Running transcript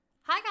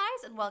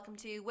and welcome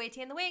to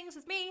Waiting in the Wings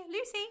with me,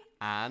 Lucy.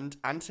 And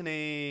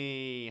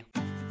Anthony.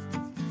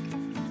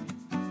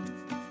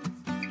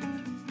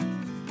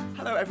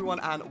 Hello everyone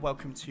and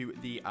welcome to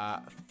the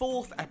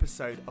fourth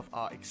episode of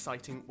our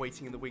exciting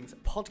Waiting in the Wings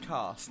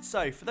podcast.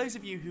 So for those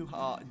of you who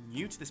are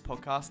new to this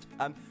podcast,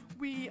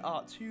 we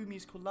are two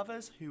musical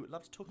lovers who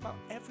love to talk about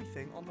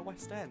everything on the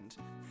West End.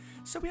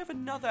 So we have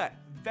another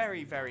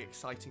very, very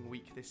exciting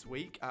week this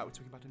week. We're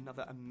talking about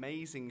another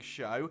amazing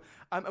show.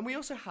 And we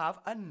also have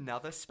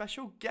another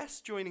special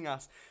guest joining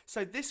us.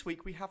 So this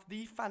week we have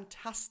the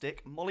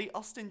fantastic Molly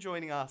Austin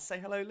joining us. Say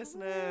hello,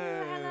 listeners.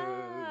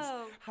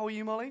 Hello. How are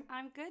you, Molly?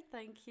 I'm good,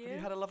 thank you. Have you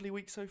had a lovely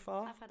week so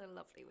far? I've had a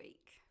lovely week.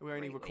 We're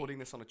only Great recording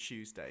week. this on a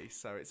Tuesday,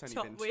 so it's only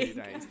Top been week.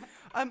 2 days.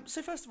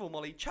 So first of all,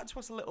 Molly, chat to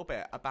us a little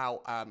bit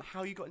about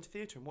how you got into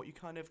theatre and what you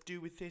kind of do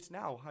with theatre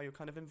now, how you're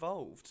kind of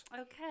involved.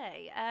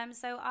 Okay,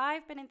 so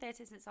I've been in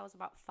theatre since I was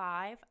about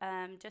 5,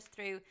 just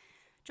through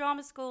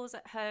drama schools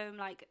at home,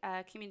 like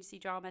community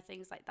drama,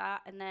 things like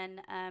that. And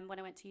then when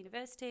I went to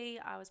university,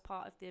 I was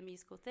part of the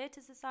Musical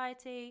Theatre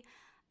Society,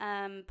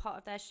 part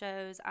of their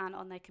shows and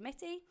on their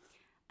committee.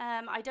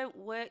 I don't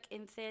work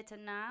in theatre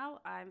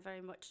now. I'm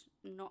very much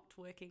not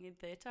working in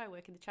theatre. I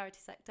work in the charity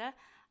sector.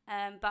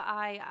 But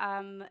I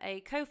am a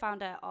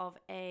co-founder of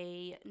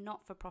a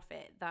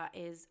not-for-profit that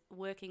is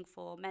working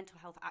for mental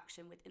health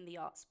action within the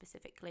arts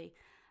specifically,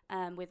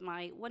 with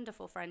my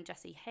wonderful friend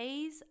Jessie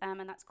Hayes,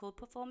 and that's called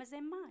Performers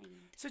in Mind.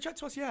 So chat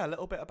to us, a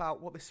little bit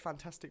about what this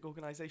fantastic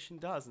organisation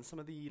does and some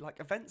of the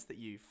events that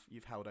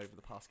you've held over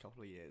the past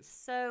couple of years.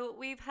 So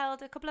we've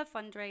held a couple of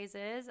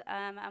fundraisers,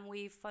 and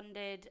we've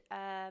funded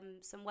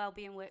some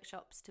wellbeing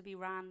workshops to be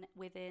ran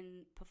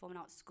within performing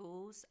arts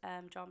schools,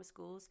 drama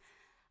schools.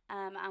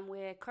 And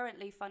we're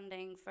currently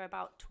funding for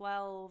about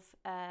 12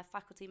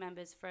 faculty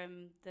members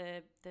from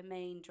the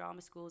main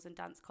drama schools and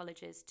dance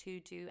colleges to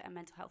do a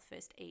mental health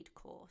first aid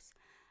course.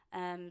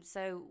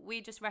 So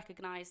we just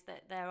recognise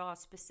that there are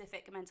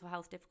specific mental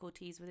health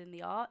difficulties within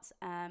the arts,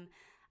 and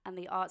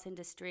the arts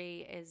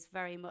industry is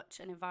very much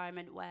an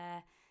environment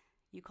where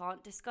you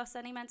can't discuss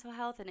any mental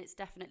health, and it's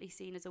definitely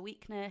seen as a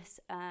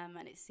weakness,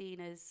 and it's seen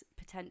as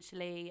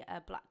potentially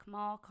a black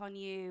mark on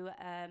you.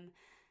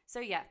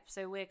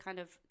 So we're kind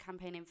of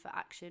campaigning for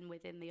action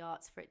within the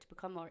arts for it to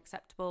become more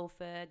acceptable,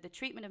 for the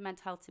treatment of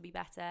mental health to be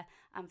better,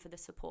 and for the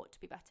support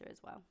to be better as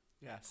well.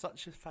 Yeah,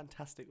 such a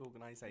fantastic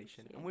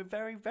organisation. And we're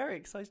very, very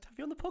excited to have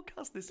you on the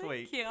podcast this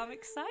week. Thank you, I'm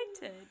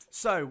excited.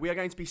 So we are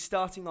going to be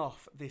starting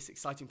off this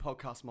exciting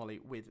podcast, Molly,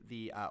 with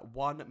the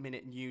 1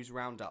 minute news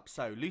roundup.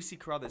 So Lucy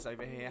Carruthers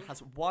over here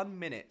has 1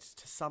 minute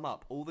to sum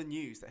up all the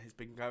news that has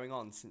been going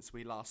on since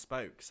we last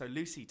spoke. So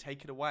Lucy,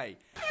 take it away.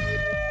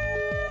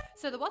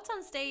 So the What's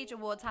on Stage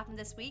Awards happened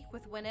this week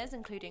with winners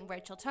including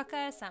Rachel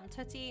Tucker, Sam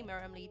Tutty,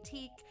 Miriam Lee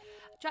Teague,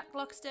 Jack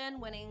Loxton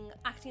winning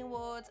acting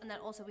awards, and then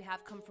also we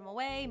have Come From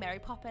Away, Mary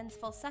Poppins,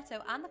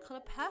 Falsetto and The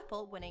Colour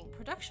Purple winning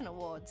production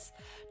awards.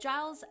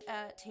 Giles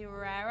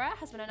Terrera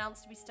has been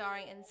announced to be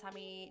starring in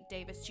Sammy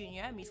Davis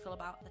Jr., a musical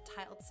about the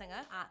titled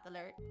singer at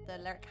the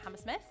Lyric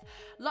Hammersmith.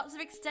 Lots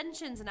of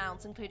extensions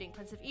announced including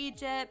Prince of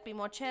Egypt, Be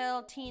More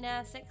Chill,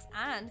 Tina, Six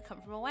and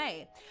Come From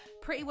Away.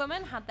 Pretty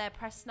Woman had their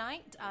press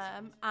night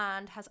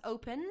and has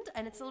opened,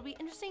 and it'll be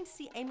interesting to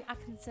see Amy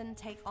Atkinson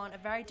take on a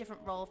very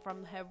different role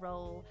from her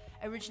role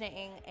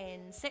originating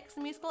in Six,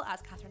 the musical,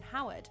 as Catherine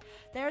Howard.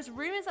 There's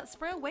rumours that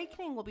Spring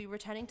Awakening will be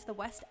returning to the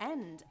West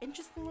End,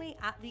 interestingly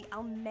at the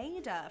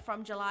Almeida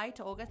from July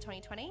to August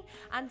 2020,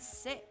 and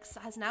Six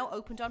has now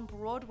opened on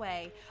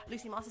Broadway.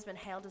 Lucy Moss has been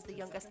hailed as the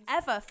youngest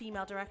ever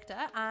female director,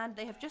 and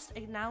they've just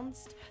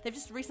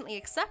recently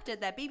accepted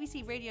their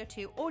BBC Radio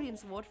 2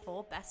 Audience Award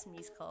for Best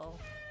Musical.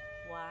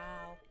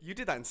 Wow. You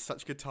did that in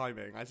such good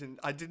timing.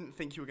 I didn't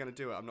think you were going to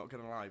do it, I'm not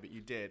going to lie, but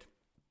you did.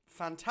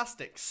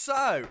 Fantastic.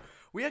 So,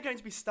 we are going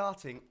to be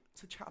starting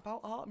to chat about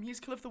our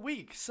musical of the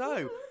week.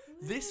 So,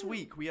 this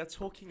week we are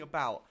talking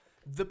about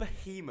the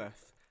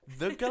behemoth,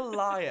 the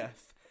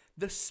Goliath,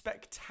 the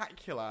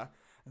spectacular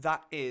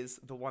that is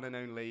the one and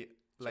only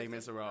Les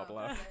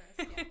Miserables.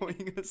 What are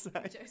you going to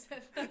say?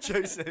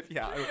 Joseph,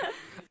 yeah.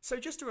 So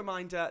just a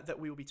reminder that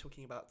we will be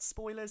talking about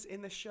spoilers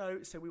in the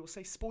show. So we will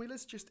say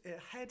spoilers just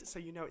ahead so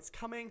you know it's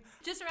coming.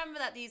 Just remember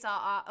that these are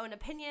our own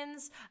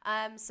opinions.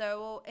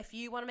 So if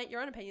you want to make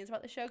your own opinions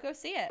about the show, go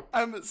see it.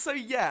 A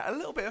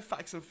little bit of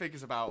facts and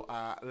figures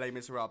about Les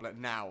Miserables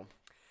now.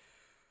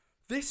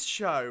 This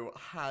show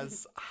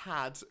has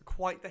had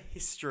quite the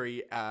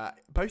history,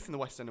 both in the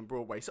West End and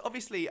Broadway. So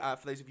obviously,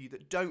 for those of you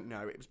that don't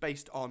know, it was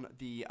based on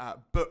the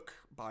book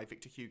by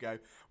Victor Hugo,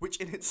 which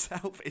in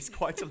itself is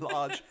quite a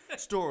large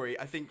story.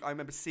 I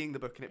remember seeing the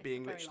book and it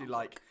being literally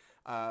like...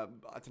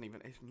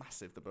 it's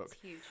massive, the book.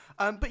 It's huge.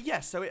 But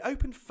yes, so it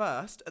opened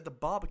first at the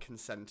Barbican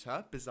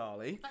Centre,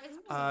 bizarrely,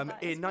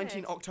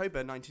 in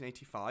October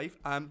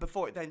 1985,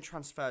 before it then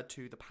transferred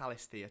to the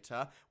Palace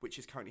Theatre, which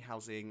is currently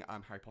housing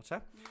Harry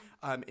Potter,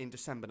 in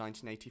December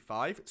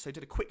 1985. So it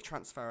did a quick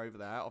transfer over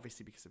there,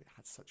 obviously because it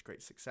had such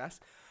great success.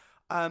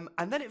 And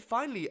then it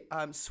finally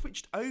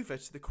switched over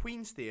to the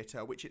Queen's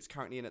Theatre, which it's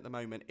currently in at the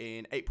moment,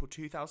 in April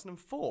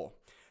 2004.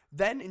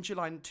 Then in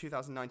July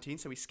 2019,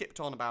 so we skipped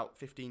on about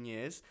 15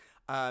 years,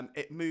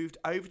 it moved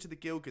over to the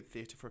Gielgud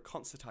Theatre for a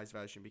concertised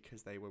version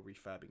because they were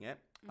refurbing it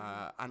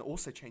and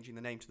also changing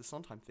the name to the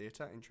Sondheim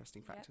Theatre.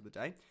 Interesting fact of the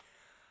day.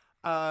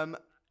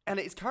 And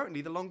it is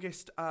currently the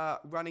longest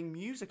running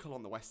musical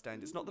on the West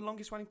End. It's not the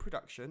longest running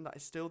production, that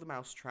is still The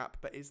Mousetrap,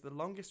 but is the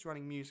longest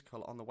running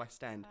musical on the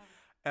West End.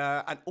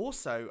 And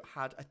also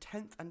had a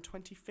 10th and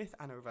 25th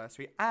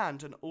anniversary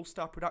and an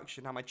all-star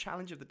production. Now, my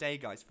challenge of the day,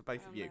 guys, for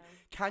both of you.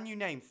 Can you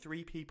name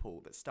 3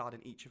 people that starred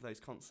in each of those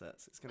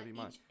concerts? It's going to be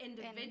mine.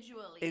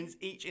 Individually? In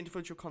each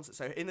individual concert.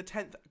 So, in the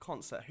 10th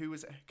concert,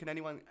 can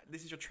anyone...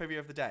 This is your trivia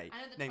of the day.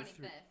 I know the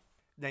 25th.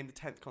 Name the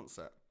 10th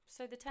concert.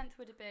 So the 10th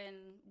would have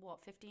been,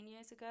 15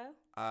 years ago?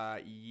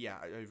 Yeah,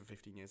 over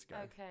 15 years ago.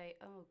 Okay.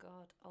 Oh,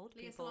 God. Old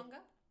Leah people. Salonga?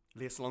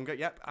 Leah Salonga,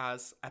 yep,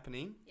 as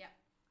Eponine. Yep.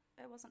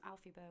 It wasn't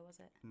Alfie Boe, was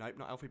it? Nope,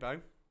 not Alfie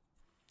Boe.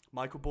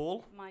 Michael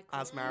Ball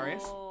as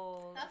Marius.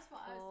 Oh, That's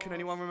what I was Can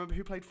anyone remember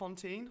who played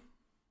Fontaine?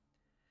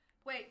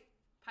 Wait,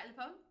 Patti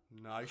LuPone?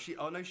 No,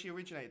 she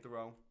originated the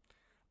role.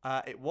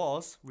 It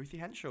was Ruthie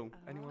Henschel.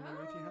 Anyone know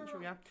Ruthie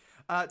Henschel? Yeah.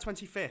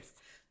 25th.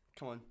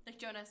 Come on. Nick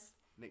Jonas.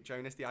 Nick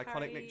Jonas, the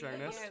iconic Nick Was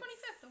Jonas. it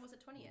 25th or was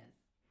it 20th?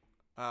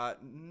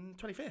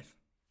 25th.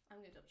 I'm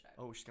going to double check.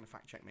 Oh, she's going to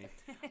fact check me.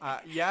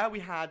 Yeah, we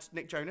had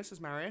Nick Jonas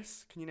as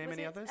Marius. Can you name Was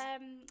any it, others?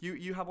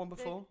 You had one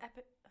before?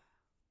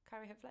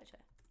 Carrie Hope Fletcher.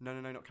 No,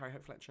 not Carrie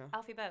Hope Fletcher.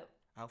 Alfie Boe.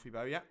 Alfie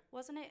Boe, yeah.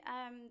 Wasn't it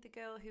the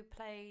girl who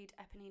played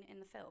Eponine in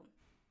the film?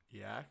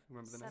 Yeah,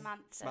 remember the name?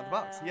 Samantha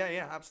Bucks.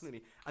 Yeah,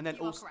 absolutely. And then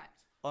You are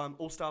correct.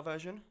 all-star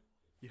version.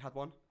 You had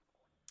one.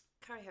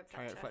 Carrie Hope Fletcher.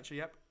 Carrie Hope Fletcher,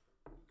 yep.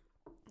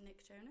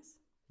 Nick Jonas.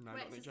 No, Wait,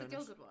 not is Nick this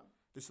Jonas. the Gielgud one?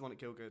 This is the one at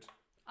Gielgud.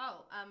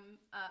 Oh,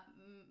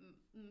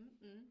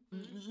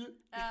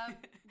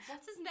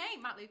 what's his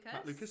name? Matt Lucas?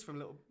 Matt Lucas from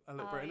Little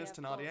Oh, Britain yeah, as of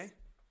Thénardier. course.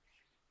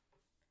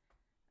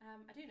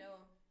 I do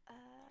know.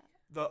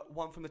 The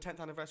one from the 10th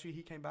anniversary,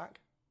 he came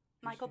back.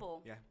 Michael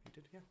Ball. Yeah, he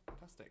did. Yeah,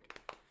 fantastic.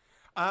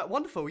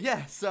 Wonderful.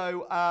 Yeah,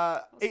 so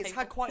it's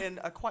had quite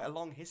a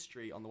long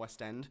history on the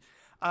West End.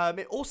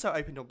 It also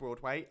opened on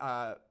Broadway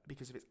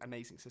because of its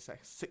amazing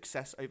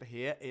success over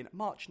here in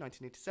March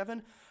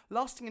 1987,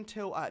 lasting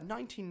until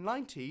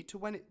 1990, to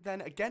when it then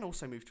again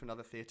also moved to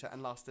another theatre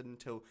and lasted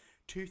until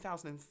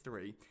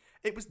 2003.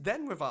 It was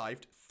then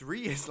revived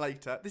 3 years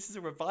later. This is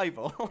a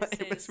revival.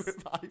 It was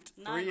revived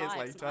 3 years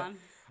later.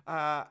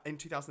 In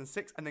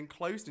 2006 and then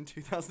closed in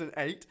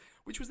 2008,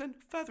 which was then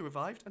further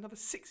revived another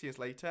 6 years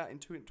later in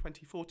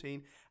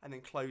 2014 and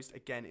then closed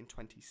again in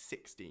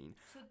 2016.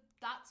 So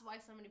that's why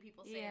so many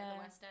people say it in Yeah. the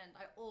West End.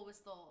 I always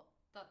thought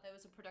that there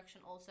was a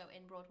production also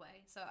in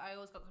Broadway. So I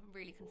always got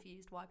really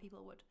confused why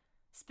people would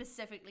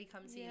specifically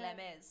come see Les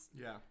Mis.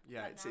 Yeah,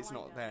 But it's now I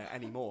not know. there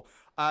anymore.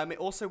 It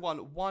also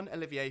won 1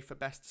 Olivier for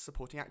Best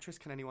Supporting Actress.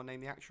 Can anyone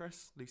name the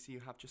actress? Lucy, you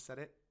have just said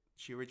it.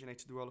 She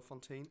originated the role of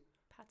Fontaine.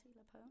 Patti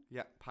LuPone.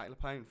 Yeah, Patti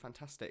LuPone,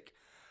 fantastic.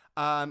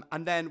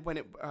 And then when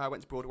it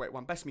went to Broadway, it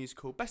won Best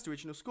Musical, Best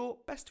Original Score,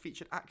 Best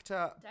Featured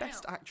Actor,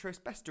 Best Actress,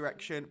 Best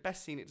Direction,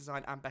 Best Scenic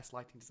Design, and Best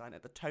Lighting Design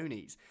at the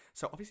Tonys.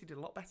 So obviously did a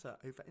lot better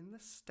over in the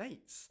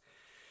States.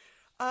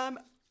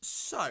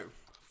 So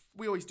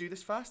we always do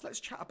this first.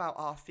 Let's chat about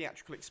our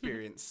theatrical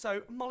experience.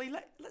 So Molly,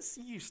 let's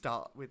you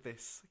start with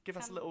this. Give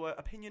us a little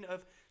opinion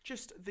of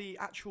just the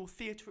actual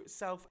theatre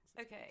itself.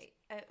 Okay,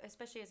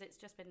 especially as it's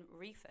just been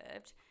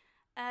refurbed.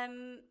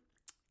 The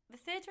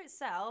theatre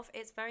itself,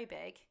 it's very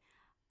big.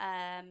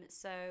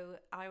 So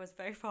I was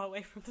very far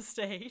away from the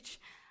stage.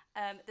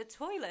 The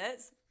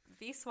toilets,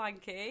 be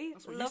swanky.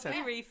 That's what you Lovely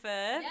said.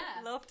 refurb.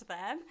 Yeah. Loved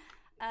them.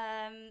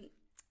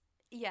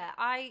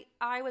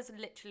 I was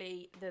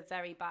literally the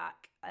very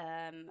back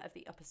of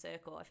the upper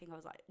circle. I think I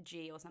was like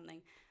G or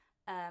something.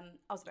 I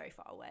was very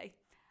far away.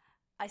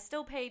 I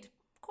still paid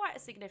quite a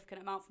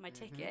significant amount for my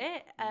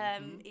ticket,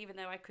 even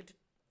though I could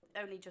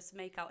only just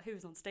make out who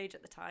was on stage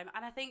at the time.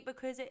 And I think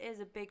because it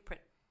is a big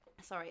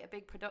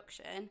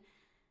production,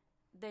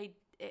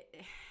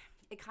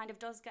 it kind of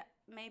does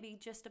maybe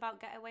just about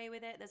get away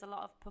with it. There's a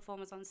lot of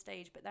performers on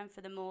stage, but then for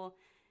the more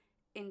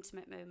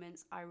intimate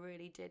moments, I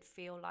really did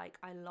feel like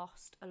I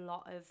lost a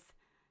lot of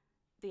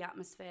the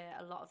atmosphere,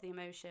 a lot of the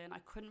emotion. I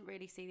couldn't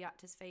really see the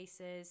actors'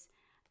 faces.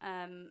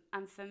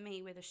 And for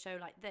me, with a show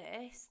like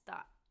this,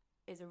 that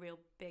is a real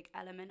big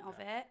element of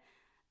it.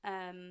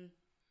 And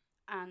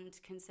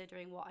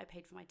considering what I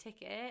paid for my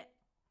ticket,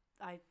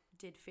 I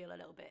did feel a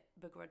little bit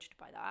begrudged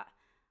by that.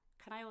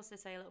 Can I also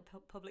say a little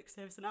public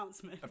service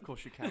announcement? Of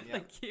course you can, yeah.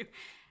 Thank you.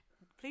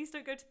 Please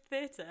don't go to the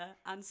theatre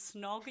and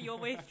snog your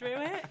way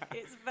through it.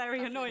 It's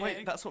very annoying.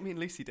 Wait, that's what me and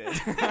Lucy did.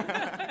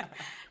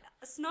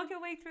 Snog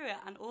your way through it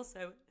and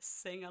also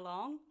sing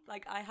along.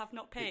 Like, I have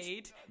not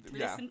paid to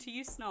yeah. listen to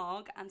you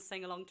snog and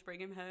sing along to bring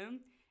him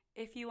home.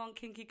 If you want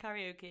kinky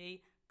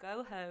karaoke,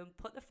 go home,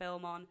 put the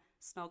film on,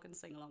 snog and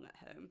sing along at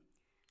home.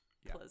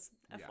 Yeah. Plus,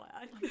 Yeah.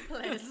 FYI.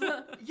 Please.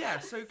 Yeah,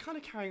 so kind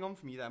of carrying on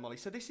from you there, Molly.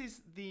 So this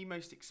is the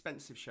most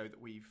expensive show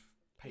that we've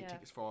paid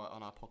tickets for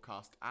on our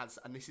podcast,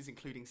 and this is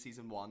including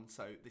season 1.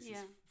 So this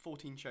is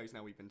 14 shows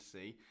now we've been to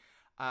see.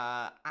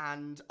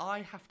 And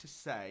I have to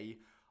say,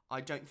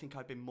 I don't think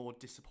I've been more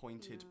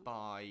disappointed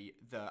by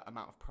the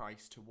amount of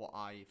price to what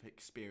I've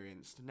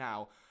experienced.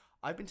 Now,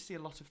 I've been to see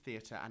a lot of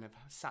theatre and have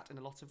sat in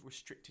a lot of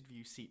restricted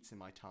view seats in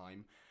my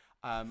time.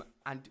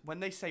 And when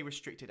they say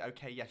restricted,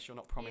 okay, yes, you're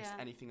not promised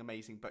anything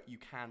amazing, but you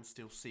can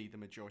still see the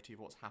majority of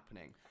what's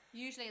happening.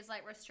 Usually it's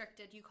like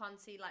restricted. You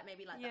can't see like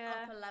maybe like the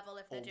upper level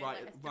if they're or doing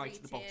right, like a right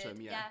at the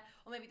bottom,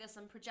 or maybe there's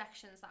some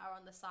projections that are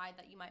on the side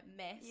that you might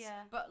miss.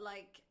 Yeah. But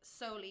like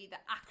solely the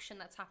action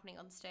that's happening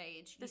on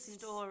stage, The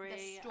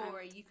story,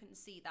 you can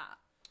see that.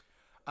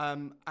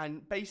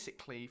 And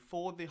basically,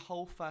 for the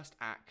whole first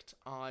act,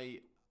 I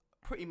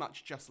pretty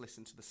much just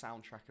listened to the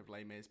soundtrack of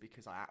Les Mis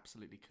because I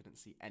absolutely couldn't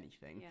see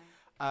anything. Yeah.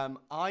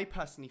 I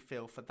personally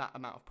feel for that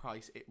amount of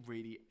price, it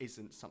really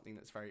isn't something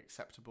that's very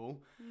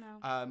acceptable.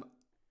 No.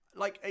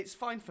 Like, it's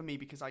fine for me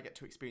because I get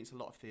to experience a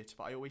lot of theatre,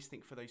 but I always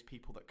think for those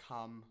people that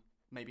come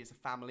maybe as a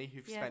family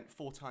who've spent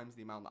 4 times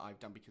the amount that I've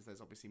done, because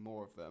there's obviously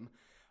more of them,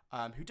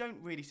 who don't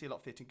really see a lot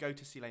of theatre and go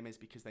to see Les Mis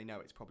because they know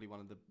it's probably one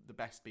of the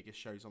best, biggest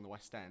shows on the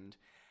West End.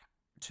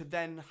 To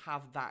then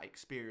have that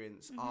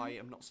experience, I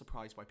am not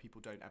surprised why people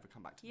don't ever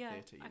come back to the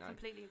theatre. You know, I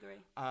completely agree.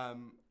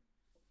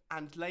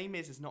 And Les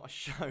Mis is not a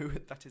show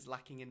that is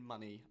lacking in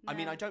money. No. I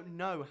mean, I don't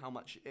know how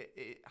much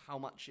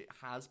it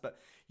has, but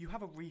you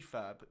have a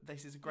refurb.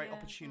 This is a great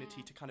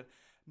opportunity to kind of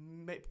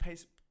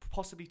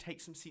possibly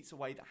take some seats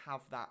away that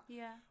have that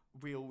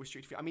real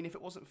restricted fee. I mean, if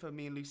it wasn't for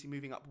me and Lucy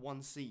moving up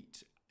 1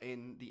 seat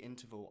in the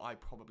interval, I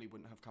probably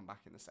wouldn't have come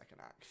back in the second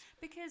act.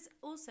 Because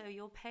also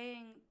you're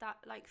paying that,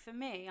 like for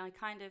me, I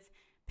kind of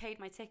paid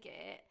my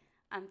ticket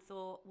and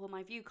thought, well,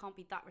 my view can't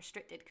be that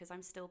restricted because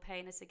I'm still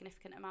paying a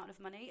significant amount of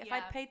money. If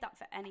I'd paid that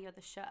for any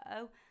other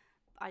show,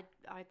 I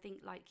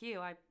think like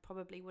you, I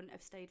probably wouldn't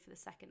have stayed for the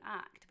second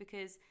act,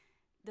 because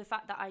the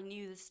fact that I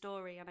knew the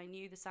story and I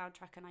knew the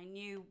soundtrack and I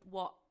knew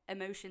what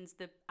emotions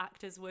the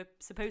actors were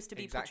supposed to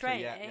be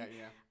portraying,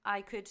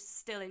 I could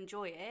still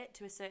enjoy it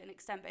to a certain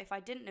extent. But if I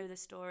didn't know the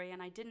story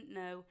and I didn't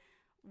know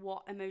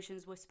what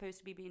emotions were supposed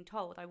to be being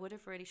told, I would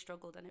have really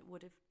struggled and it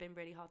would have been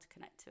really hard to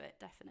connect to it,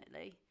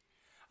 definitely.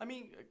 I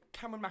mean,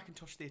 Cameron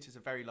Mackintosh theatres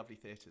are very lovely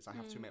theatres, I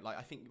have to admit. Like,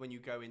 I think when you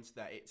go into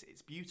there,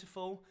 it's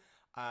beautiful.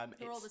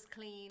 They're always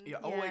clean. Yeah,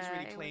 always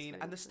really clean.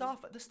 And the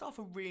staff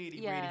are really,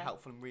 really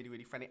helpful and really,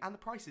 really friendly. And the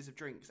prices of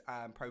drinks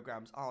and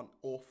programmes aren't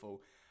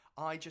awful.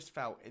 I just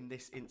felt in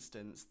this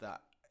instance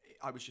that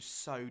I was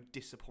just so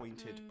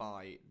disappointed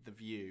by the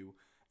view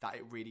that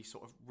it really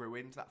sort of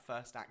ruined that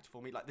first act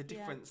for me. Like, the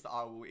difference that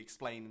I will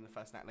explain in the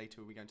first act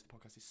later when we go into the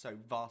podcast is so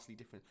vastly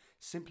different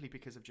simply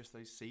because of just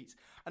those seats.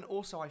 And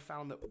also I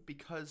found that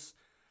because,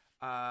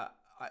 I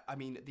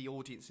mean, the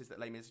audiences that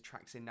Les Mis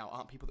attracts in now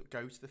aren't people that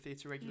go to the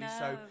theatre regularly.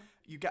 So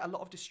you get a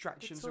lot of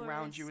distractions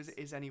around you as it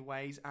is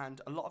anyways,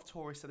 and a lot of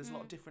tourists, so there's a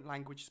lot of different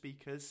language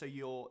speakers, so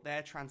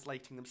they're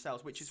translating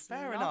themselves, which is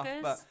fair enough,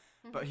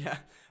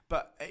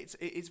 but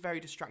it's very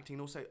distracting.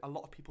 And also a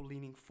lot of people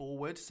leaning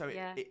forward, so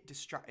it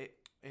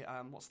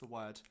what's the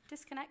word?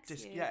 Disconnects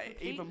you.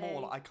 Completely. Even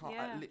more. Like,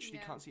 I literally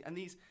Yeah. can't see. And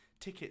these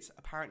tickets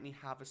apparently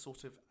have a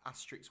sort of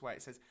asterisk where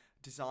it says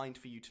designed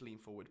for you to lean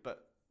forward,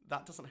 but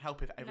that doesn't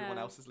help if everyone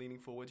else is leaning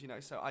forward, you know.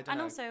 So I don't know.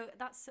 And also,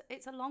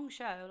 it's a long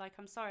show. Like,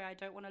 I'm sorry, I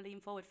don't want to lean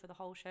forward for the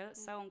whole show.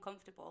 It's so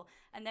uncomfortable.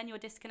 And then you're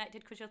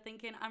disconnected because you're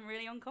thinking, I'm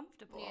really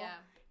uncomfortable. Yeah.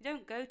 You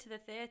don't go to the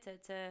theatre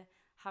to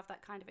have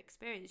that kind of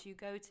experience. You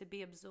go to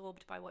be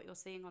absorbed by what you're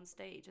seeing on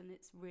stage, and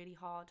it's really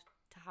hard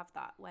to have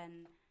that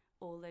when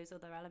all those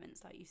other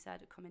elements, like you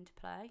said, come into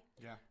play.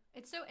 Yeah.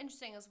 It's so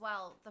interesting as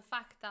well, the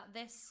fact that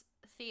this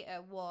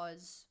theatre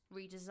was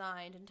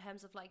redesigned in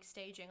terms of like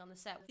staging on the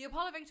set. The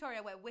Apollo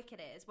Victoria, where Wicked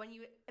is, when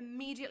you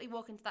immediately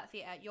walk into that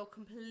theatre, you're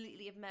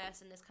completely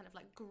immersed in this kind of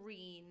like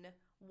green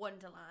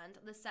wonderland.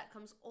 The set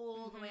comes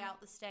all the way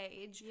out the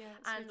stage,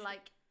 and so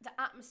like the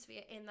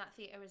atmosphere in that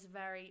theatre is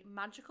very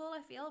magical, I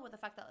feel, with the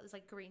fact that there's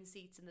like green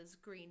seats and there's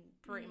green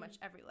pretty much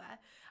everywhere.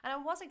 And I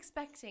was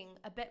expecting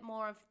a bit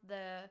more of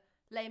the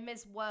Les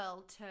Mis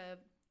world to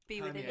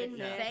Be within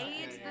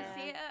invade the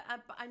theatre,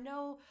 but I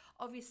know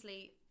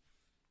obviously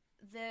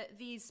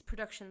these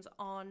productions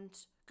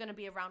aren't going to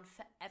be around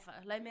forever.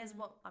 Les Mis,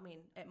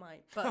 it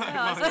might, but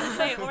I was going to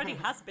say, it already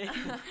has been.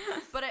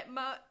 but it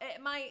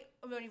might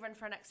only run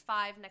for next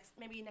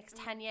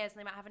 10 years, and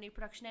they might have a new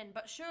production in.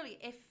 But surely,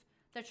 if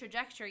the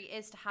trajectory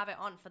is to have it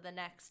on for the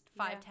next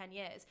 5-10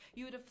 years,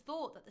 you would have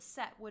thought that the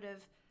set would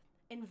have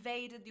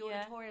invaded the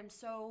auditorium,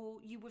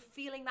 so you were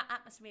feeling that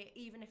atmosphere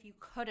even if you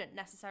couldn't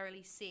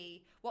necessarily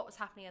see what was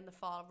happening in the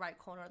far right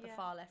corner or the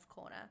far left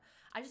corner.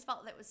 I just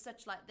felt that it was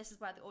such like, this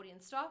is where the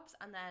audience stops,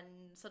 and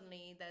then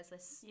suddenly there's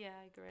this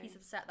I agree. piece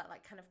of set that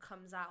like kind of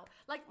comes out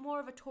like more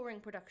of a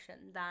touring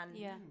production than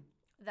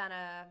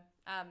a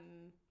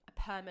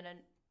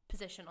permanent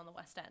position on the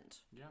West End.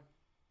 Yeah.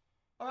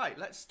 All right,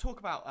 let's talk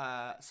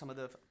about some of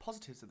the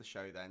positives of the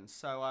show then.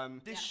 So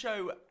this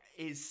show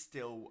is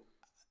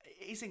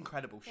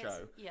incredible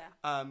show.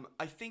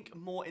 I think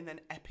more in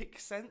an epic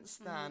sense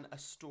than a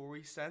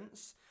story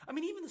sense. I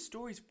mean, even the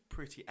story's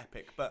pretty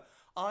epic, but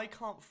I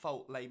can't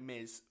fault Les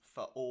Mis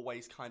for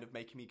always kind of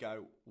making me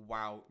go,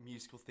 wow,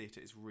 musical theatre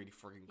is really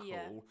frigging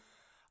cool.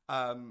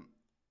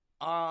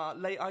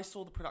 I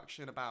saw the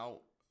production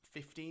about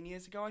 15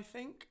 years ago, I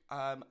think.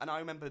 And I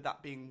remember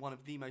that being one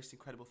of the most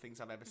incredible things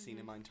I've ever seen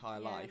in my entire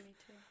life. Me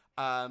too.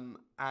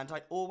 And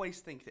I always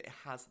think that it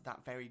has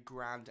that very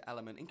grand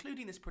element,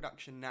 including this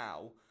production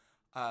now,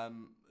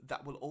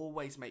 that will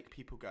always make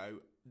people go,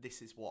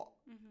 this is what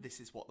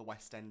the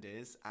West End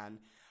is. And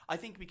I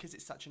think because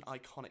it's such an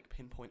iconic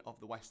pinpoint of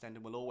the West End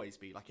and will always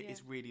be, like, it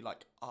is really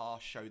like our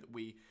show that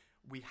we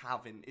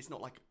have in, it's not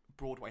like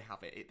Broadway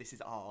have it, this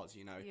is ours,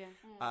 you know.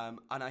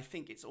 And I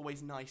think it's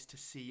always nice to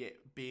see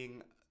it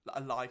being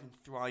alive and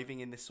thriving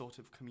in this sort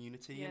of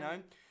community, you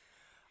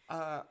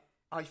know.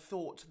 I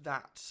thought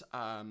that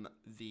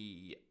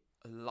the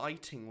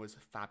lighting was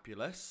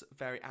fabulous,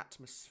 very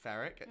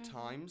atmospheric at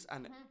times,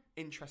 and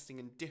interesting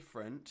and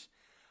different.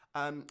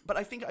 But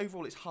I think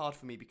overall it's hard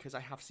for me because I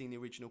have seen the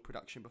original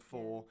production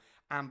before,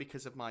 and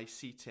because of my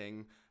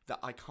seating, that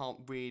I can't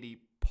really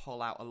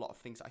pull out a lot of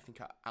things that I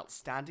think are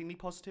outstandingly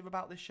positive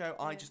about this show.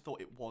 I just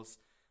thought it was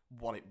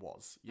what it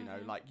was, you know,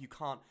 like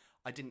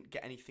I didn't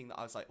get anything that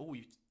I was like, oh,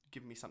 you've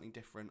given me something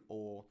different,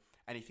 or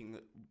anything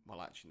that,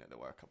 well, actually, no, there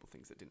were a couple of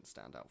things that didn't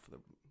stand out for the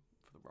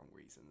wrong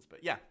reasons,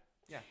 but yeah.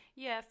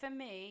 For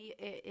me,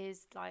 it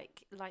is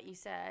like you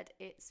said,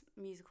 it's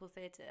musical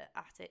theatre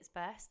at its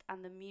best,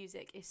 and the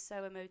music is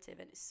so emotive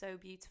and it's so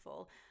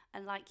beautiful.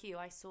 And like you,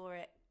 I saw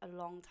it a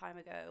long time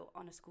ago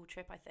on a school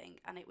trip, I think,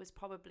 and it was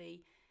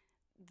probably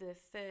the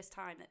first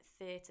time that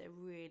theatre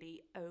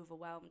really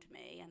overwhelmed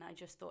me, and I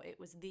just thought it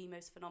was the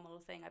most phenomenal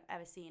thing I've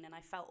ever seen, and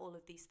I felt all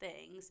of these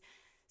things.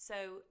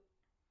 So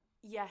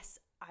yes,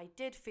 I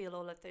did feel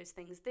all of those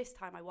things this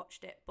time I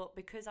watched it, but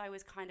because I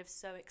was kind of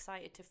so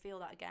excited to feel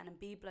that again and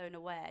be blown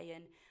away,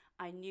 and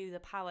I knew the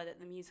power that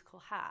the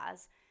musical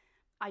has,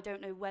 I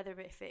don't know whether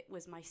if it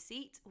was my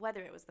seat,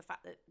 whether it was the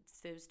fact that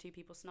there was two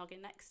people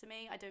snogging next to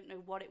me, I don't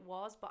know what it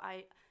was, but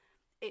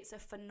it's a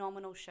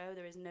phenomenal show,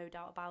 there is no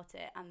doubt about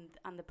it,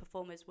 and the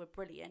performers were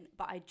brilliant,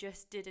 but I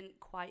just didn't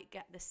quite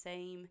get that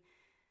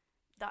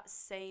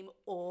same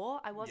awe.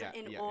 I wasn't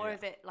in awe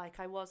of it like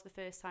I was the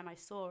first time I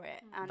saw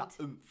it. And that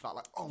oomph, that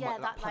like,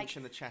 that punch like,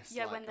 in the chest.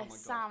 Yeah, like, when the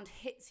sound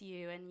hits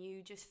you and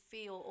you just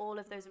feel all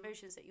of those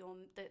emotions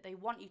that they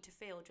want you to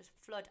feel just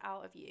flood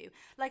out of you.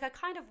 Like I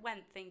kind of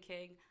went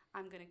thinking,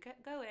 I'm going to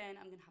go in,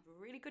 I'm going to have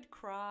a really good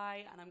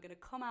cry, and I'm going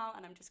to come out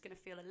and I'm just going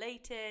to feel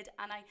elated.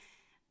 And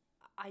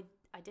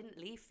I didn't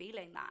leave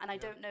feeling that, and I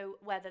don't know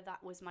whether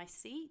that was my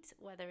seat,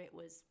 whether it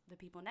was the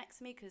people next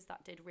to me, because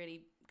that did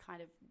really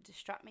kind of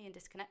distract me and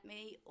disconnect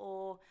me,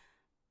 or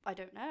I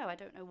don't know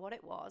what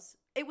it was.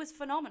 It was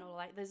phenomenal,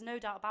 like there's no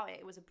doubt about it.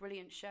 It was a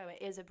brilliant show.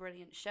 It is a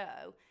brilliant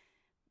show.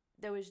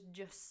 There was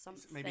just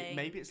something.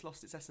 Maybe it's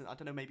lost its essence. I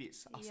don't know. Maybe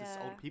it's us as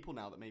old people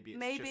now that maybe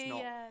it's just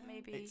not.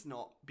 Maybe it's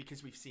not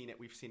because we've seen it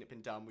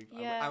been done.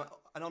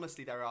 And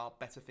honestly, there are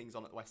better things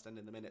on at the West End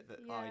in the minute that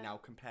I now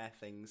compare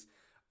things.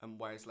 And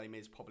whereas Les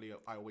Mis probably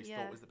I always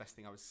thought was the best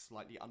thing, I was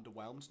slightly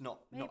underwhelmed. Not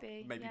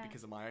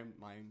because of my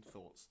own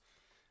thoughts.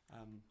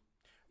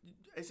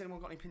 Has anyone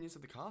got any opinions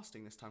of the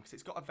casting this time? Because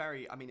it's got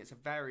it's a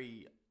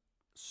very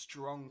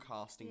strong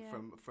casting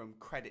from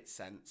credit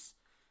sense.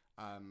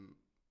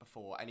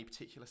 Before any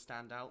particular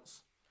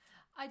standouts?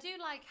 I do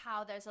like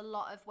how there's a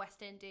lot of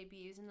West End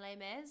debuts in Les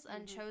Mis,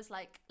 and shows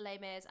like Les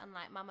Mis and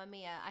like Mamma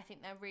Mia. I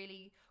think they're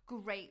really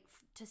great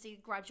to see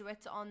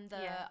graduates on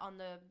the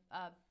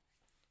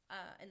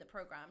in the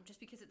program, just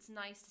because it's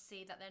nice to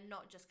see that they're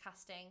not just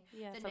casting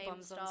the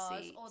name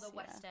stars or the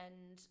West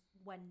End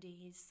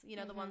Wendy's, you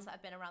know, the ones that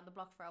have been around the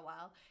block for a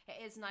while.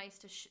 It is nice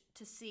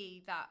to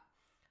see that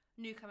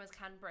newcomers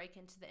can break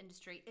into the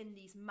industry in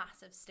these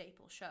massive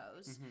staple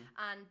shows,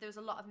 and there's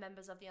a lot of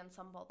members of the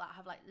ensemble that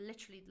have like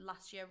literally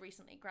last year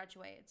recently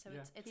graduated, so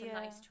it's a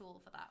nice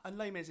tool for that. And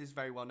Les Mis is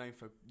very well known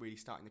for really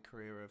starting the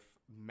career of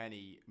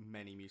many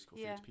musical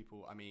theatre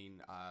people. I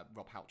mean,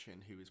 Rob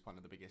Houchin, who is one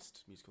of the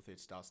biggest musical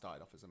theatre stars,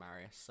 started off as a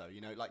Marius, so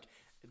you know, like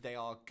they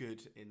are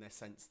good in the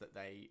sense that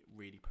they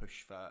really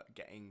push for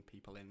getting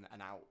people in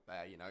and out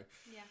there, you know.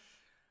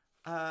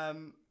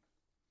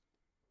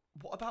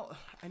 What about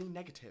any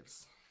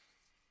negatives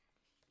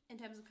in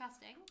terms of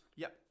casting?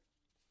 Yep.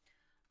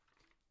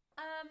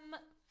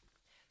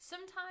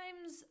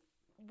 Sometimes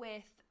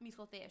with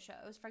musical theatre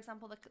shows, for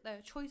example,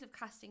 the choice of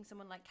casting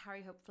someone like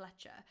Carrie Hope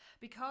Fletcher,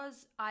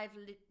 because I've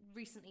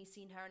recently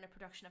seen her in a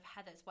production of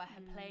Heathers where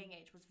her playing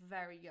age was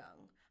very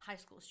young, high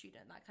school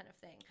student, that kind of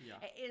thing. Yeah.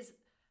 It is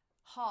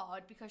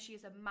hard because she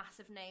is a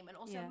massive name and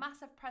also a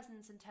massive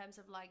presence in terms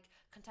of like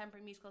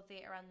contemporary musical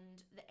theatre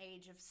and the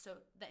age of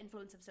the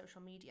influence of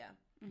social media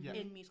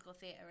in musical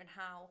theatre, and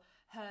how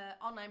her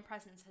online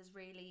presence has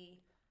really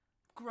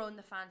grown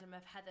the fandom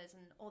of Heathers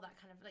and all that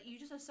kind of, like, you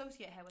just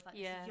associate her with like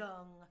this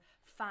young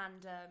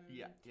fandom,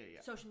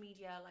 social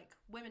media, like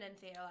women in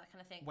theatre, that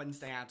kind of thing.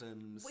 Wednesday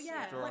Addams,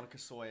 Veronica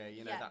Sawyer,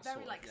 you know, that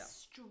very sort of,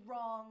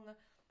 strong,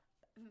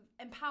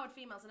 empowered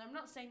females. And I'm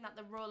not saying that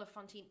the role of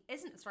Fantine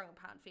isn't a strong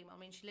empowered female. I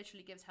mean, she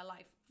literally gives her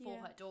life for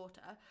her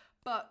daughter,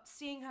 but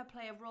seeing her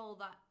play a role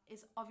that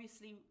is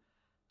obviously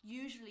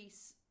usually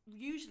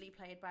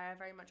played by a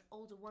very much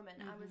older woman,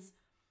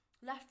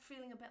 left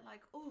feeling a bit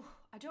like, oh,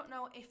 I don't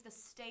know if the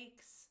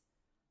stakes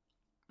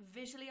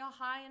visually are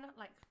high enough,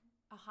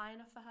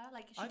 for her.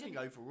 Like, I think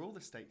overall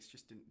the stakes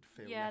just didn't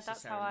feel that's how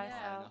necessarily I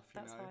high felt. enough.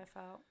 That's how I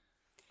felt.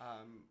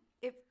 Um,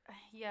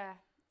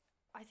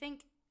 I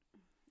think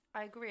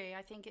I agree.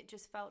 I think it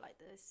just felt like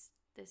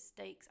the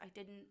stakes.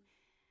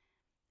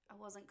 I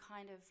wasn't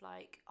kind of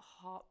like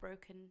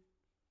heartbroken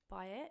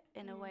by it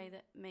in a way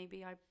that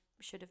maybe I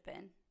should have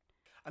been.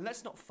 And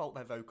let's not fault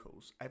their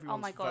vocals.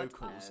 Everyone's my God,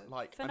 vocals, no.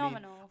 like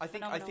Phenomenal. I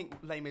think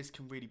Les Mis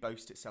can really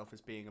boast itself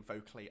as being a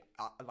vocally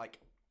like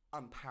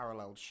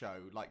unparalleled show.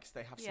 Like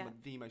they have some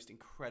of the most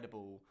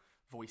incredible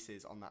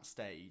voices on that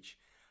stage.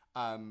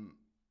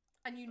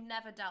 And you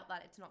never doubt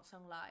that it's not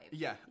sung live.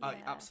 Yeah,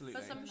 absolutely.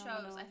 For some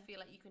shows, I feel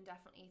like you can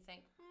definitely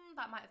think,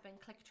 that might have been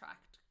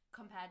click-tracked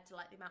compared to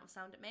like the amount of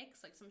sound it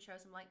makes. Like some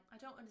shows, I'm like, I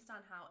don't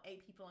understand how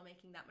 8 people are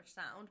making that much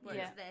sound.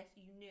 Whereas this,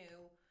 you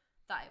knew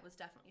that it was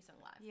definitely sung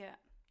live. Yeah.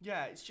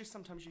 Yeah, it's just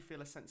sometimes you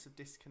feel a sense of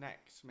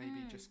disconnect.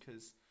 Maybe just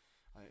because,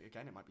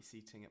 again, it might be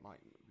seating. It might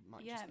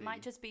just be. It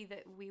might just be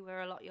that we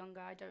were a lot younger.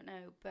 I don't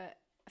know, but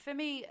for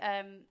me,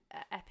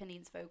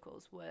 Eponine's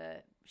vocals were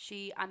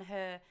she and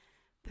her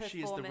performance.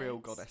 She is the real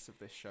goddess of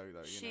this show,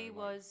 though. She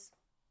was.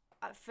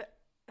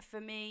 For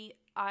me,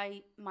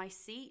 my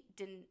seat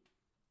didn't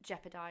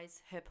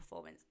jeopardize her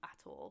performance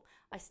at all.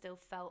 I still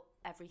felt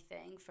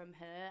everything from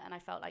her, and I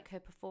felt like her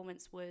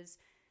performance was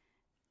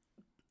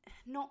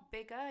not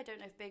bigger. I don't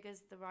know if bigger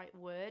is the right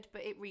word,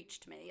 but it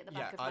reached me at the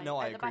back of my, I at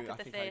the agree. back of the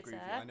I think I agree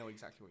theatre. with you. I know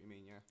exactly what you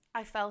mean. Yeah.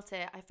 I felt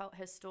it. I felt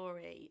her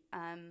story.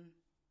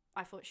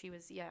 I thought she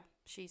was,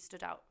 she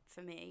stood out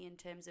for me in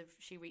terms of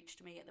she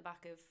reached me at the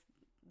back of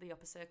the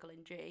upper circle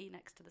in G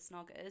next to the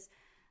Snoggers,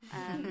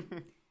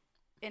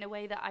 in a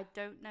way that I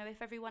don't know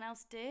if everyone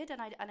else did.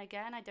 And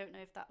again, I don't know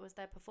if that was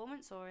their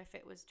performance or if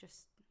it was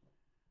just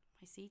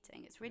my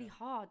seating. It's really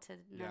hard to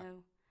know. Yeah.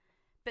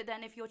 But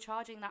then if you're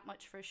charging that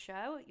much for a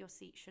show, your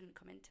seat shouldn't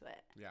come into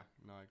it. Yeah,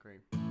 no, I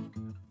agree.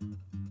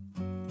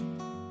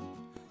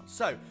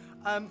 So,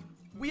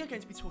 we are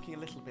going to be talking a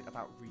little bit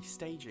about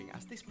restaging,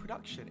 as this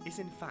production is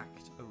in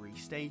fact a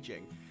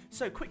restaging.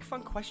 So, quick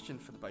fun question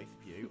for the both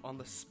of you on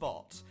the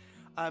spot.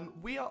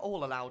 We are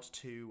all allowed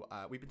to,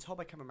 we've been told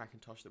by Cameron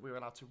Mackintosh that we're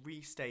allowed to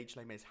restage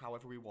Les Mis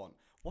however we want.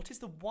 What is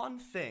the one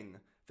thing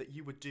that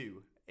you would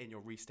do in your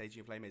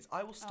restaging of Les Mis?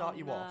 I will start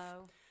you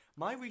off.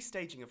 My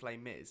restaging of Les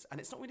Mis, and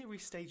it's not really a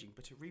restaging,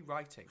 but a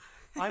rewriting.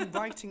 I'm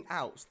writing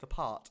out the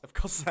part of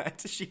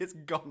Cosette. She has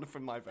gone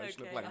from my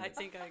version of Les Mis. I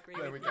think I agree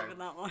There with we you go. on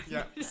that one.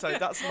 Yeah, so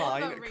that's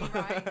mine. The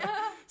rewrite.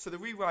 So the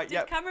rewrite,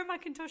 Did Cameron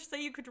Mackintosh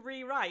say you could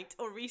rewrite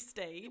or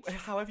restage?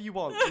 however you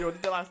want. You're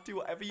allowed to do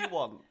whatever you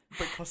want.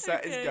 But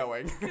Cosette is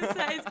going.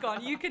 Cosette is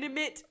gone. You can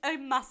emit a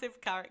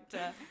massive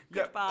character.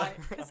 Yep. Goodbye.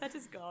 Cosette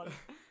is gone.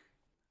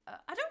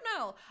 I don't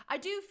know. I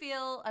do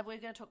feel, and we're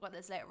going to talk about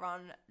this later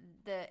on,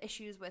 the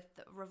issues with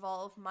the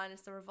Revolve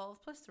minus the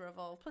Revolve plus the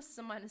Revolve, pluses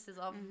and minuses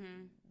of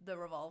the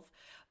Revolve.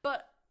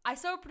 But I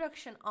saw a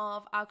production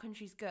of Our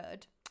Country's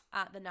Good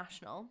at the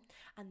National,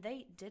 and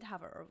they did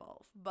have a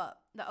Revolve. But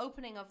the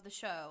opening of the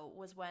show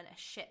was when a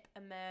ship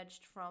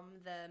emerged from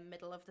the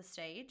middle of the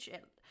stage.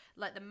 It,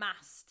 like the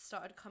mast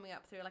started coming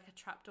up through like a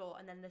trapdoor,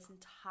 and then this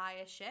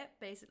entire ship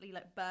basically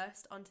like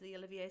burst onto the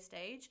Olivier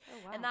stage.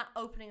 Oh, wow. And that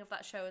opening of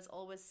that show has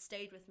always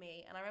stayed with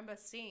me. And I remember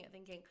seeing it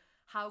thinking,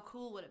 how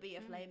cool would it be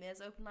if Les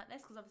Mis opened like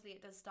this? Because obviously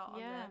it does start on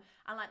the,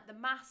 and like the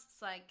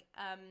masts, like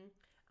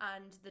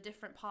and the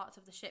different parts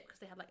of the ship, because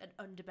they had like an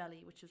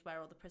underbelly, which was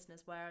where all the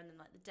prisoners were, and then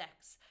like the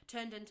decks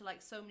turned into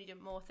like so many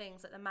different more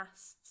things. Like the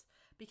masts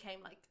became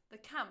like the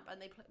camp,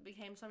 and they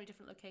became so many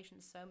different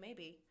locations. So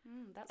maybe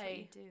that's what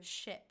you do.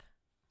 Ship.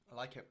 I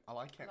like it.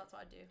 That's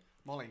what I do.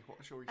 Molly,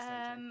 what's your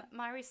restaging?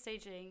 My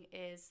restaging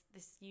is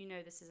this. You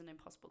know, this is an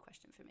impossible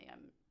question for me.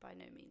 I'm by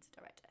no means a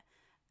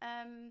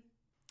director.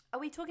 Are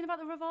we talking about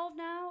the Revolve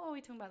now, or are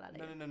we talking about that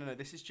later? No.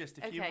 This is just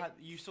if Okay.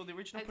 you saw the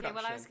original Okay, production,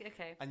 well, I was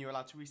okay. and you're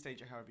allowed to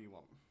restage it however you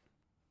want.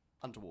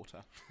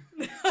 Underwater.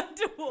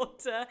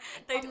 Underwater.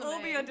 They'd On the all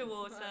be moon.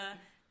 underwater.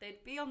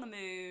 They'd be on the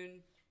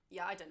moon.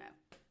 Yeah, I don't know.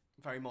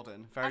 Very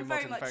modern. I'm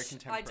Very much,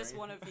 contemporary. I just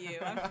want a view.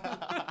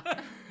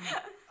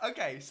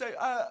 Okay, so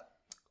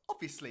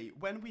obviously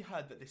when we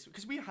heard that this,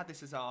 because we had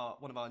this as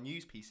one of our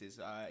news pieces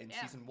in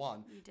season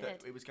 1, You that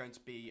did. it was going to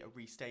be a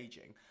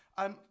restaging.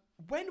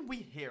 When we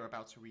hear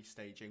about a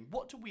restaging,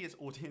 what do we as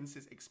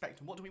audiences expect,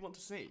 and what do we want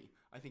to see?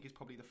 I think is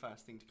probably the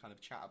first thing to kind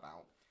of chat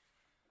about.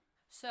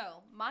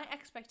 So, my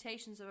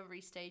expectations of a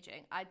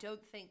restaging, I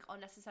don't think are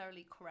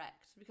necessarily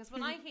correct. Because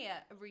when I hear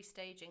a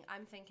restaging,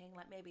 I'm thinking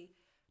like maybe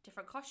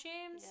different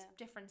costumes,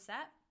 different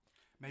set,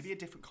 Maybe a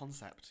different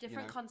concept.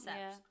 different concept.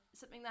 Yeah.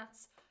 Something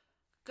that's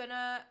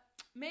gonna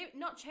maybe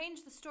not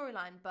change the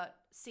storyline, but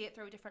see it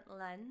through a different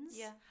lens.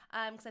 Yeah.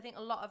 Because I think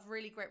a lot of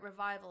really great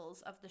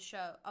revivals of the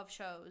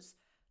shows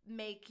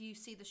make you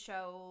see the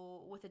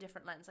show with a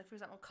different lens. Like for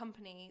example,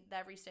 Company,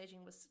 their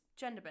restaging was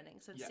gender bending,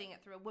 so Yeah. seeing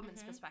it through a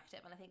woman's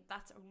perspective, and I think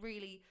that's a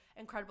really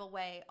incredible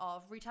way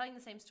of retelling the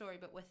same story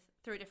but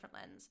through a different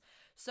lens.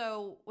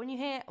 So when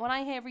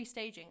I hear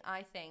restaging,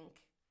 I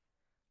think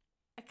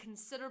a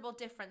considerable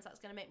difference that's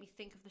going to make me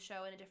think of the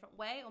show in a different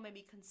way, or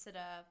maybe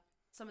consider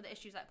some of the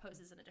issues that it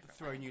poses in a different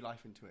Throw way. new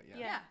life into it, yeah.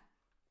 Yeah.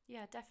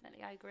 Yeah,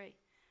 definitely. I agree.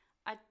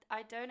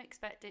 I don't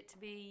expect it to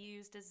be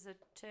used as a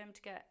term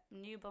to get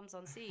new bums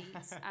on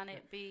seats and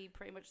it be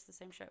pretty much the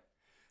same show.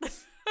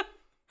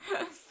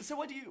 So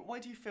why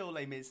do you feel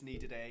Les Mis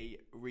needed a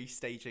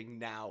restaging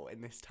now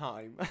in this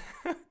time?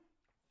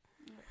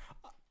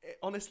 It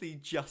honestly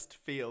just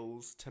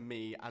feels to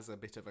me as a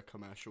bit of a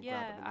commercial grab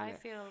at the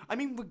minute. I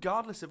mean,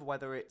 regardless of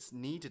whether it's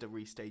needed a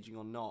restaging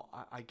or not,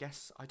 I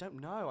guess I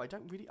don't know. I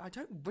don't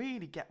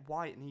really get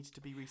why it needs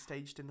to be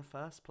restaged in the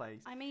first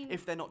place. I mean,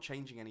 if they're not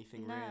changing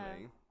anything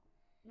really.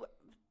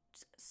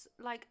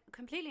 Like,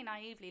 completely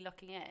naively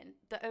looking in,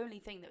 the only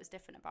thing that was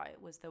different about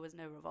it was there was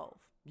no Revolve.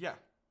 Yeah.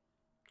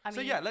 I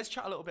mean, let's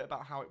chat a little bit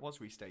about how it was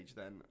restaged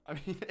then. I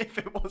mean, if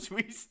it was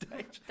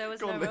restaged. There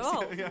was Go no on, Liz.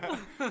 Revolve. Yeah.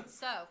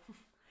 So,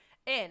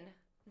 in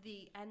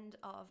the end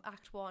of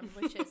Act 1,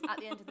 which is at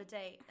the end of the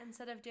day,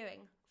 instead of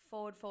doing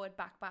forward, forward,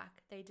 back,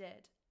 back, they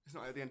did It's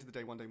not at the end of the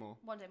day, one day more.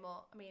 one day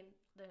more. I mean,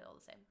 they're all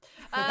the same.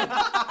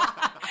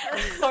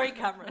 Sorry,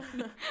 Cameron.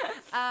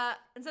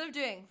 Instead of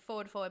doing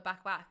forward, forward,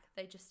 back, back,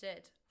 they just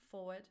did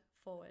forward,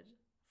 forward,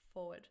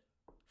 forward,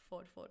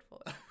 forward, forward,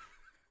 forward.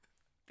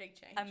 Big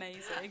change.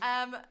 Amazing.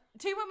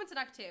 2 moments in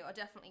Act 2 are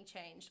definitely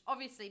changed.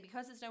 Obviously,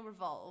 because there's no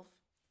revolve,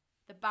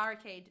 the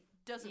barricade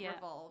doesn't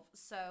revolve,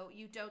 so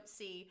you don't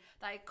see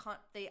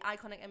the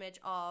iconic image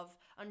of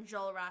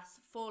Enjolras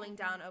falling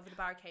down over the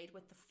barricade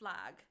with the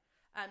flag,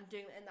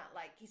 doing it in that,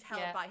 like, he's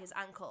held by his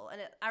ankle.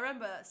 And I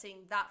remember seeing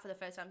that for the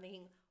first time,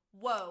 thinking,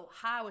 whoa,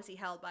 how is he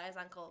held by his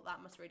ankle?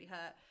 That must really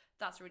hurt.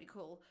 That's really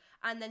cool.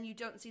 And then you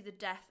don't see the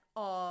death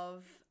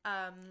of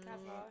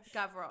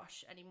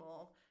Gavroche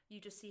anymore. You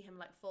just see him,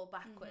 like, fall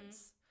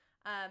backwards.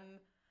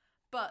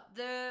 But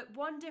the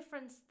one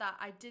difference that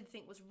I did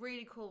think was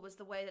really cool was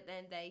the way that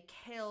then they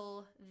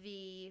kill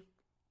the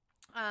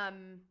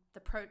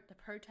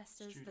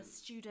protesters, the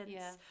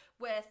students,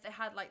 with they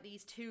had, like,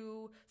 these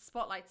 2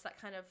 spotlights that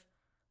kind of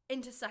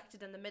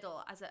intersected in the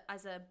middle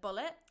as a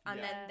bullet, and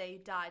then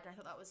they died. And I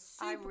thought that was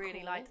super cool. I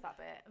really liked that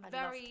bit. I loved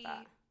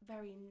that.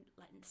 Very,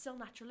 like, still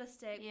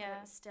naturalistic, but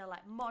it was still,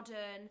 like,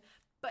 modern,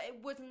 but it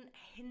wasn't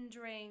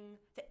hindering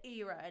the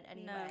era in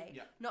any way.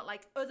 Yeah. Not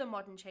like other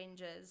modern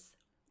changes.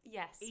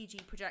 Yes. E.g.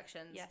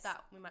 projections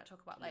that we might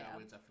talk about later. Yeah,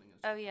 we're definitely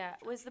going to yeah.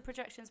 Was the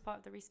projections part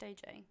of the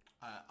restaging?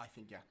 I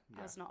think, yeah.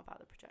 I was not about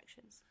the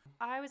projections.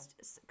 I was,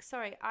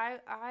 sorry, I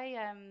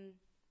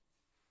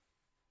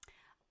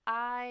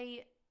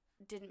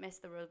didn't miss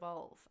the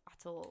Revolve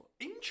at all.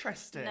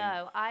 Interesting.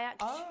 No, I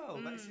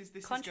actually... this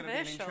is going to be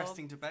an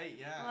interesting debate,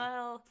 yeah.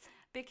 Well,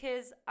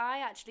 because I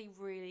actually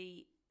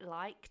really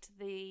liked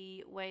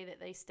the way that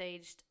they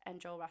staged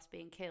Enjolras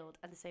being killed,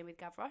 and the same with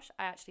Gavroche.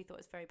 I actually thought it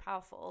was very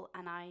powerful,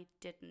 and I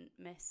didn't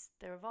miss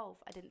the Revolve.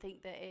 I didn't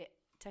think that it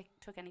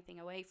took anything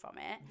away from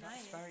it.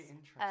 That's very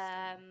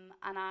interesting.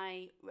 And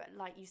I,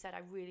 like you said,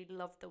 I really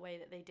loved the way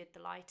that they did the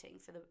lighting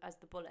as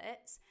the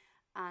bullets.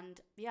 And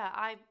yeah,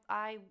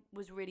 I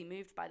was really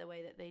moved by the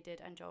way that they did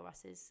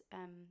Enjolras's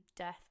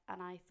death,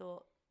 and I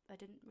thought I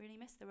didn't really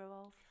miss the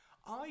Revolve.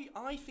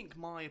 I think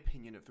my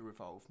opinion of the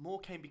Revolve more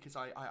came because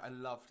I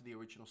loved the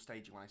original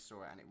staging when I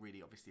saw it, and it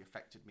really obviously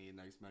affected me in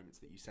those moments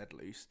that you said,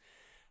 Luce.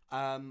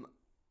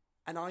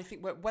 And I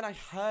think when I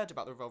heard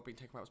about the Revolve being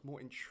taken away, I was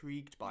more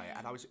intrigued by it,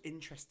 and I was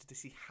interested to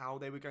see how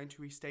they were going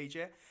to restage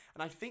it.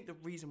 And I think the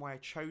reason why I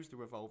chose the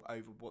Revolve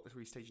over what the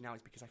restage now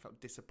is because I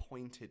felt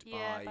disappointed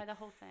by the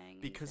whole thing.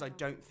 Because I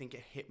don't think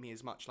it hit me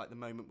as much like the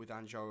moment with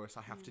Enjolras.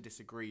 I have to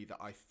disagree that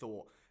I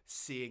thought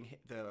seeing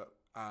the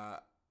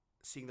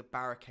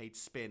barricade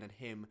spin and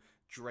him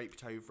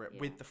draped over it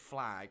with the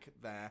flag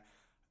there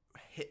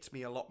hit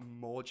me a lot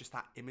more, just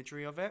that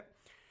imagery of it.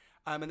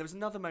 And there was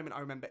another moment I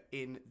remember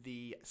in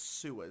the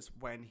sewers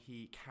when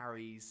he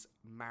carries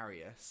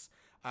Marius,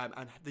 and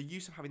the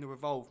use of having the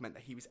Revolve meant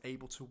that he was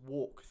able to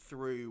walk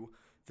through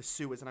the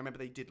sewers. And I remember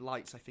they did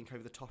lights, I think,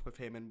 over the top of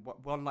him, and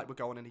one light would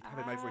go on and he'd have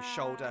him over his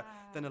shoulder,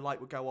 then a light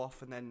would go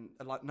off, and then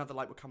another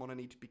light would come on and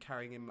he'd be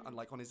carrying him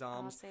on his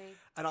arms.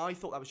 And I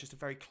thought that was just a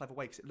very clever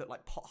way, because it looked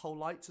like pothole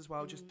lights as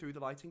well, just through the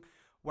lighting.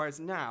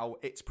 Whereas now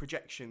it's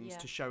projections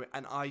to show it,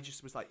 and I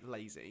just was like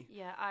lazy.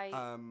 Yeah,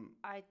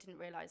 I didn't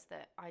realise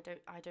that. I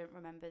don't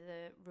remember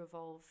the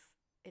Revolve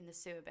in the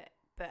sewer bit,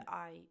 but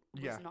I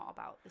was not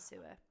about the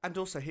sewer. And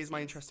also, here's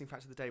my interesting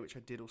fact of the day, which I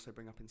did also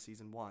bring up in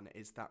season 1,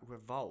 is that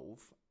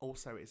Revolve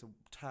also is a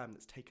term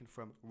that's taken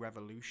from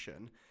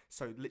revolution.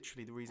 So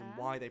literally, the reason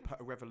why they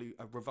put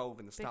a revolve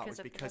in the start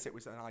was because it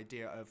was an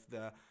idea of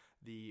the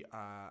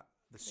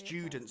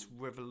students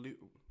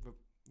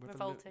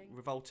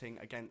revolting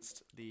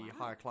against the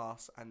higher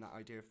class, and that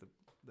idea of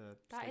the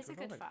that is a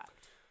revolving. Good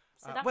fact.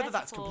 So whether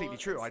that's completely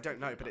true, I don't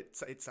know, but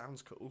it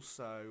sounds cool.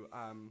 So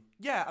and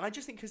I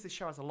just think because this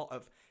show has a lot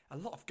of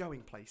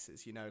going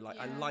places,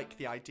 I like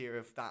the idea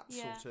of that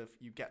sort of,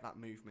 you get that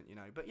movement,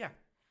 but yeah.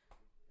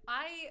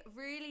 I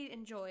really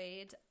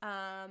enjoyed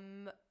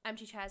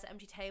Empty Chairs,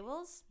 Empty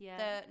Tables. Yeah.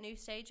 The new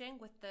staging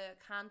with the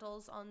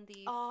candles on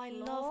the Oh, I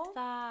floor. loved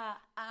that.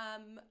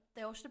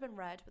 They all should have been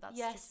red, but that's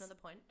Yes. just another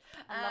point.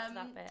 I loved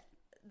that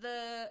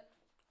bit.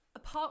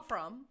 Apart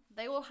from,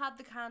 they all had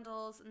the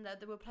candles and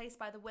they were placed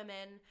by the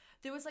women.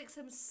 There was like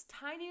some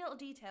tiny little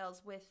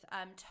details with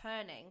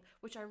turning,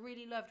 which I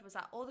really loved, was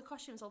that all the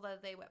costumes, although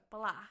they were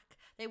black,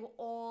 they were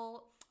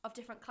all of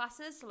different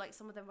classes. So like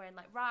some of them were in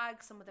like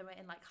rags, some of them were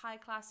in like high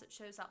class. It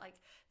shows that like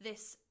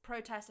this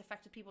protest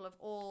affected people of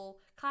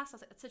all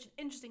classes. It's such an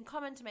interesting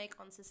comment to make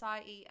on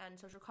society and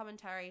social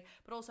commentary,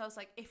 but also I was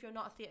like, if you're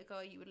not a theatre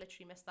goer, you would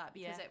literally miss that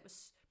because Yeah. it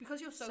was,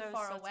 because you're so, So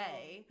far subtle.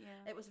 away. Yeah.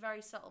 It was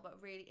very subtle but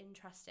really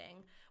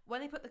interesting.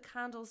 When they put the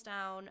candles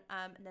down,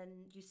 and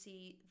then you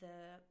see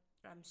the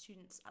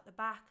students at the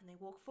back and they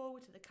walk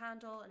forward to the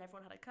candle and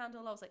everyone had a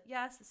candle, I was like,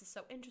 yes, this is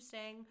so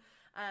interesting.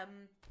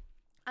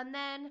 And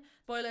then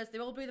spoilers, they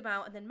all blew them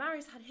out, and then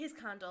Marius had his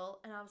candle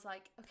and I was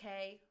like,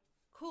 okay,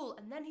 cool.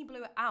 And then he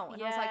blew it out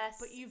and I was like,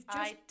 but you've just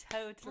I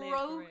totally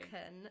broken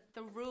agree.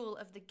 the rule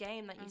of the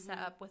game that you set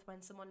up with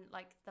when someone,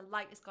 like, the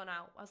light has gone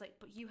out. I was like,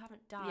 but you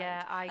haven't died.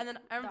 Yeah, and then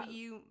I remember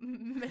you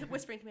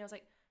whispering to me, I was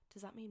like,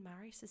 does that mean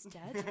Marius is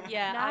dead?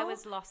 Yeah, I now?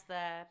 was lost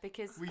there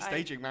because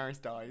Restaging, Marius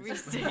dies.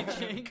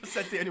 Restaging. Because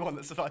that's the only one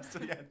that survives to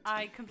the end.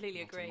 I completely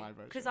Not in agree my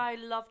version. because I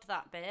loved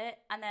that bit,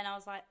 and then I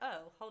was like,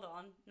 "Oh, hold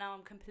on! Now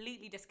I'm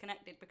completely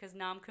disconnected because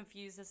now I'm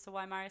confused as to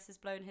why Marius has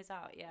blown his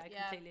out." Yeah, I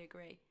completely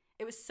agree.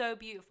 It was so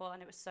beautiful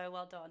and it was so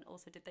well done.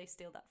 Also, did they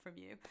steal that from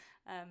you?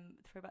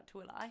 Throwback to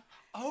Will I?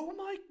 Oh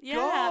my Yeah.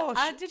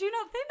 gosh! Did you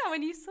not think that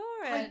when you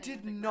saw it? I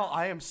did not.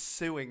 I am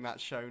suing that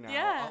show now.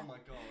 Yeah. Oh my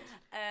god.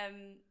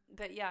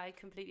 But yeah, I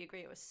completely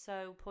agree. It was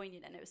so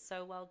poignant and it was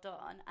so well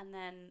done. And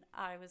then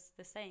I was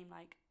the same,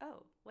 like,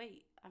 oh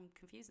wait, I'm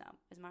confused now.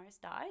 Has Marius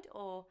died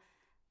or?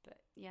 But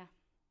yeah,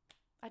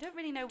 I don't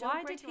really know. Don't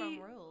Why break did your own he?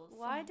 rules.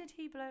 Why did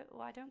he blow?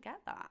 Well, I don't get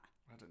that.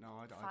 I don't know.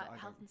 I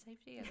Health don't. and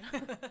safety.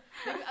 Maybe,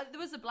 there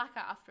was a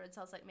blackout afterwards.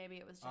 I was like, maybe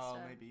it was just. Oh,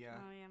 maybe yeah.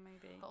 Oh yeah,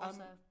 maybe. But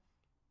also,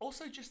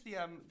 Also, just the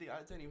I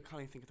don't even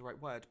can't even think of the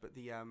right word, but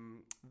the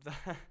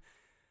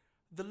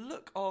the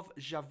look of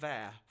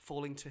Javert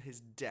falling to his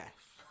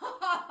death.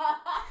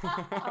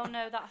 Oh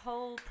no, that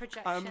whole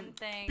projection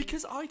thing.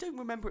 Because I don't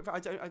remember it. I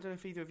don't know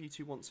if either of you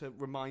two want to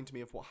remind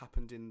me of what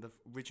happened in the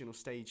original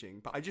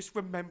staging, but I just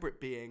remember it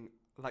being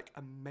like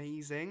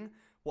amazing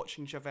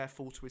watching Javert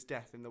fall to his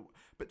death in the.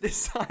 But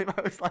this time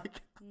I was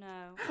like,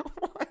 No.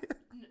 why?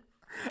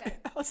 okay.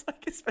 I was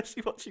like,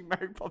 especially watching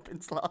Mary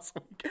Poppins last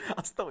week,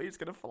 I just thought he was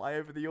going to fly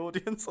over the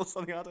audience or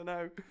something. I don't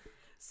know.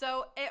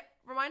 So it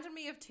reminded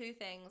me of two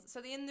things.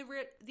 So in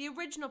the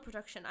original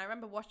production, I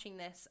remember watching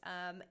this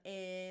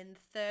in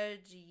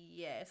third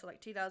year, so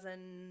like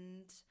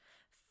 2000.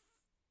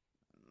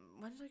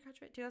 When did I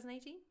graduate?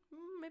 2018,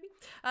 maybe.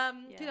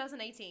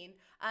 2018.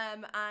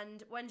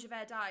 And when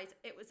Javert dies,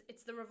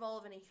 it's the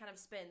revolve and he kind of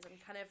spins and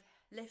kind of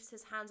lifts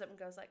his hands up and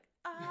goes like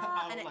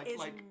and it is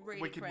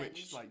really Wicked cringe.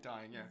 Witch like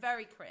dying. Yeah.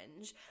 Very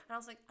cringe. And I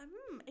was like,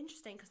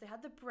 interesting, because they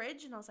had the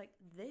bridge and I was like,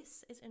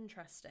 this is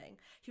interesting.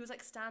 He was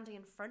like standing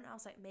in front. I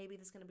was like, maybe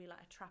there's going to be like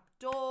a trap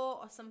door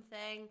or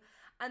something.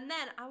 And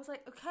then I was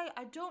like, okay,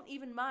 I don't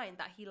even mind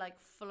that he like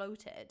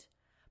floated,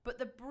 but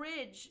the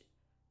bridge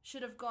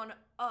should have gone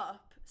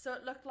up, so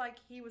it looked like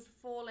he was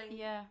falling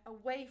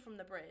away from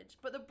the bridge,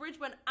 but the bridge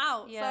went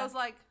out. So I was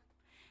like,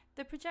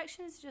 the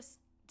projections just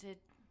did.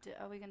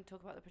 Are we going to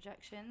talk about the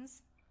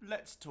projections?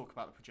 Let's talk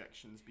about the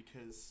projections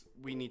because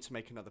we need to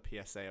make another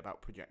PSA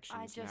about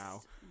projections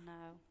now.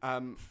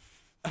 No.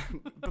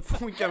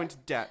 Before we go into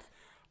depth,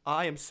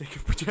 I am sick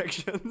of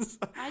projections.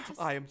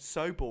 I am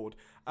so bored.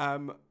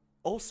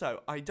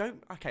 Also, I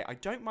don't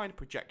mind a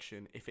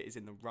projection if it is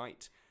in the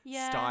right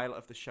style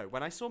of the show.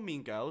 When I saw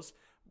Mean Girls,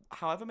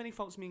 however many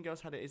faults Mean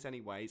Girls had it is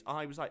anyways,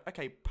 I was like,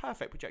 okay,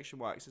 perfect, projection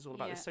works. It's all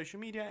about the social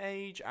media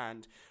age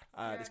and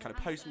this kind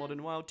of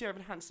postmodern world. Dear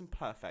Evan Hansen,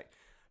 perfect.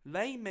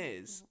 Les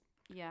Mis,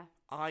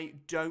 I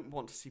don't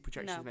want to see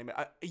projections in Les Mis.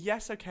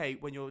 Yes, okay,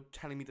 when you're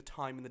telling me the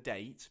time and the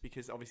date,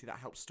 because obviously that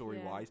helps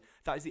story-wise.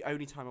 That is the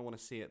only time I want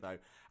to see it, though.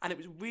 And it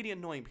was really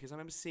annoying because I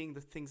remember seeing the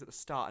things at the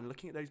start and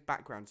looking at those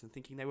backgrounds and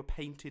thinking they were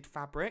painted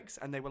fabrics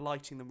and they were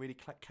lighting them really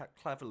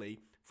cleverly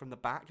from the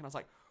back. And I was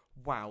like,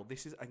 wow,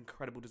 this is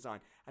incredible design.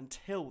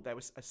 Until there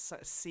was a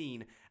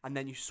scene and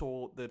then you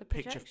saw the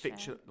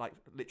picture like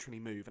literally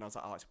move and I was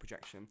like, oh, it's a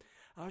projection.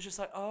 And I was just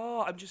like,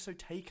 oh, I'm just so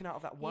taken out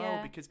of that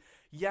world because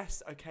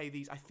yes, okay,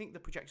 I think the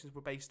projections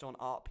were based on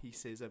art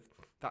pieces of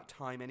that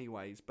time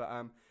anyways, but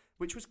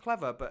which was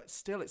clever, but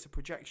still it's a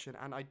projection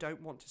and I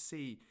don't want to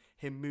see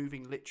him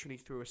moving literally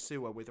through a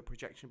sewer with a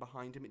projection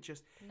behind him. It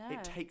just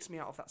it takes me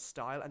out of that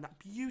style and that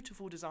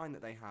beautiful design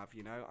that they have,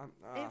 you know.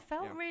 It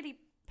felt really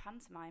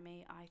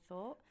pantomime-y, I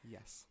thought.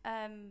 Yes.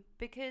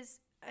 Because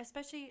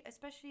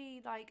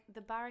especially like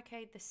the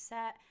barricade, the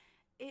set,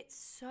 it's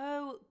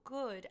so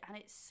good and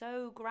it's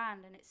so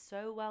grand and it's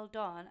so well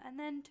done. And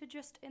then to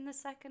just in the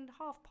second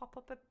half pop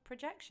up a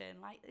projection,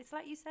 like it's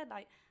like you said,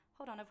 like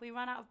hold on, have we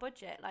run out of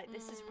budget? Like,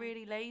 this is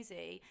really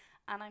lazy,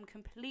 and I'm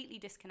completely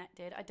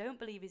disconnected. I don't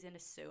believe he's in a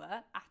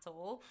sewer at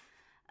all.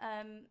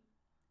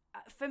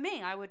 For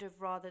me, I would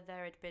have rather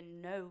there had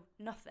been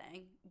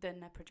nothing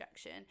than a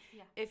projection.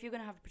 Yeah. If you're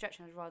going to have a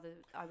projection, I'd rather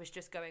I was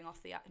just going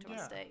off the actor on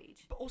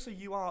stage. But also,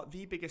 you are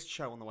the biggest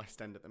show on the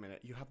West End at the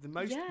minute. You have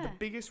the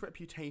biggest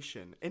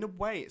reputation. In a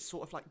way, it's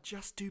sort of like,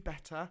 just do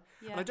better.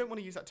 Yeah. And I don't want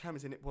to use that term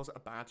as in it was a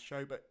bad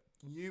show, but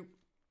you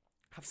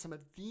have some of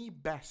the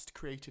best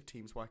creative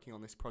teams working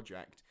on this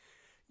project.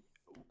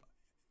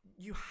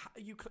 You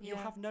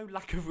have no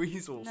lack of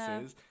resources.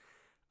 No.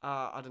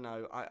 I don't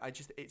know. I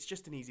just it's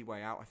just an easy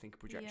way out. I think,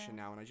 projection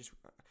now, and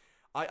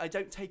I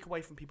don't take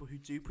away from people who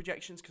do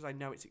projections because I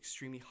know it's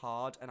extremely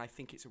hard, and I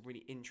think it's a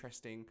really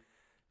interesting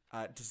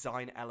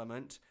design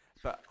element.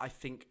 But I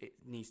think it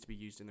needs to be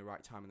used in the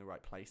right time and the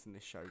right place, and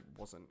this show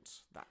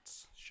wasn't that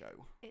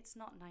show. It's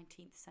not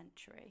 19th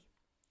century,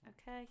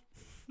 okay?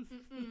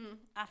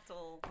 At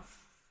all.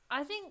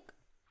 I think,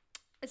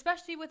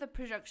 especially with a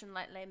production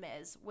like Les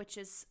Mis, which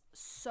is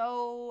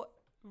so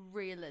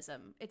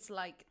realism. It's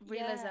like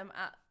realism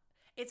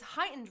it's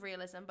heightened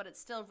realism, but it's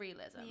still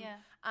realism. Yeah.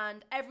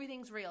 And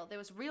everything's real. There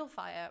was real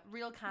fire,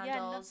 real candles.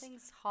 Yeah,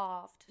 nothing's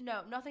halved. No,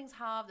 nothing's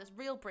halved. There's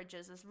real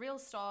bridges. There's real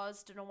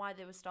stars. Don't know why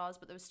there were stars,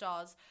 but there were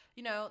stars.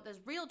 You know,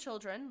 there's real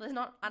children. There's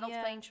not adults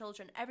playing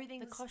children.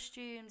 Everything's... The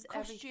costumes,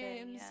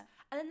 everything. Yeah.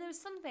 And then there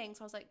was some things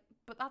I was like,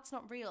 but that's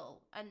not real.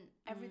 And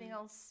everything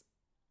else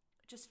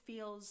just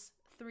feels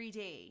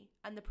 3D.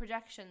 And the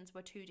projections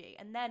were 2D.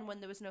 And then when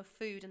there was no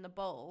food in the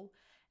bowl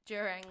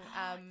during...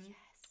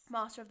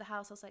 Master of the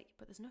House, I was like,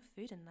 but there's no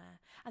food in there.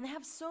 And they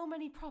have so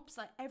many props,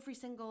 like every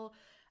single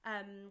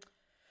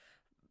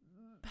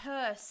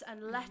purse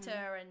and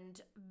letter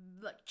and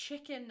like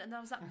chicken, and there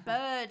was that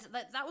bird,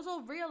 like that was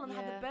all real, and they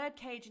had the bird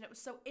cage, and it was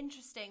so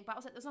interesting. But I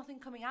was like, there's nothing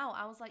coming out.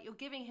 I was like, you're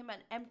giving him an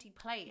empty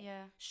plate.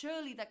 Yeah.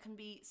 Surely there can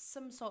be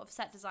some sort of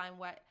set design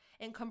where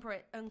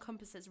it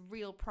encompasses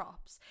real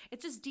props.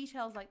 It's just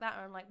details like that,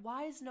 and I'm like,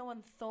 why has no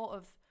one thought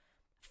of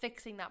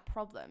fixing that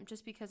problem?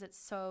 Just because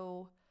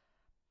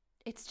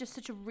it's just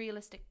such a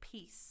realistic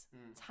piece.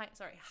 It's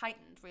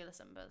heightened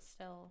realism, but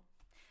still.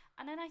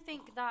 And then I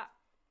think that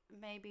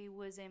maybe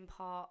was in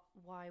part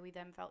why we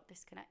then felt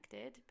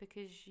disconnected,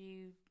 because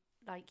you,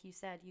 like you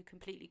said, you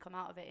completely come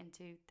out of it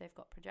into they've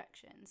got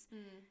projections.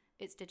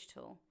 It's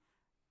digital.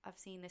 I've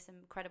seen this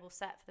incredible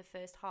set for the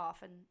first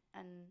half,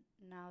 and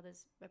now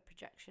there's a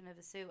projection of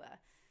a sewer.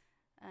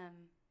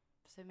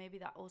 So maybe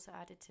that also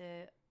added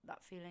to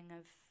that feeling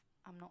of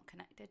I'm not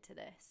connected to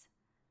this.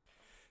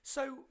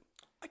 So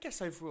I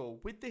guess overall,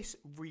 with this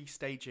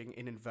restaging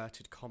in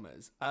inverted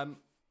commas,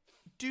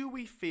 do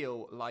we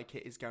feel like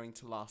it is going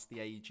to last the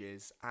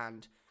ages,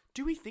 and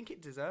do we think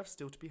it deserves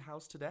still to be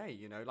housed today?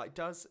 You know, like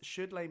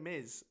should Les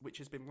Mis, which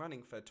has been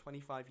running for over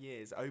 25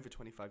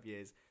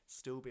 years,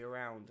 still be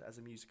around as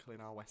a musical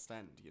in our West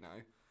End, you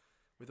know?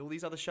 With all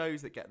these other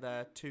shows that get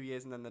there 2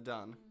 years and then they're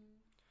done.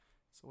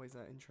 It's always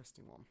an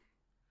interesting one.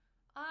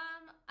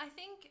 I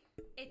think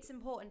it's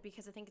important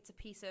because I think it's a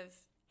piece of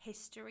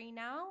history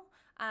now,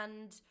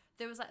 and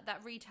there was like that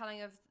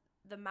retelling of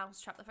the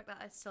Mousetrap, the fact that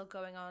it's still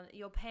going on.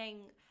 You're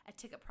paying a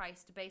ticket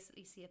price to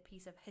basically see a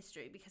piece of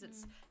history because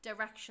it's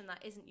direction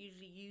that isn't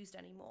usually used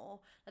anymore.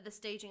 Like the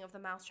staging of the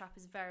Mousetrap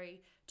is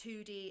very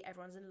 2D,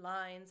 everyone's in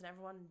lines and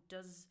everyone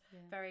does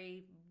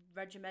very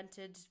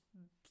regimented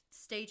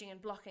staging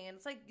and blocking, and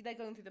it's like they're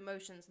going through the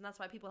motions, and that's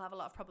why people have a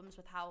lot of problems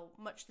with how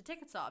much the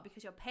tickets are,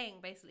 because you're paying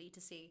basically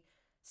to see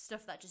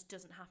stuff that just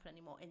doesn't happen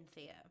anymore in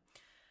theatre.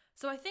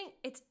 So I think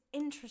it's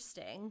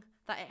interesting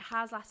that it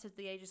has lasted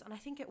the ages, and I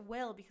think it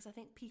will, because I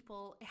think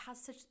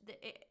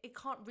it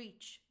can't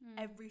reach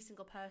every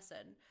single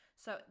person.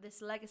 So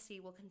this legacy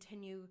will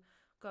continue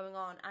going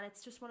on, and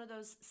it's just one of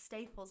those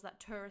staples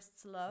that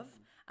tourists love.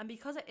 And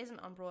because it isn't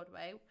on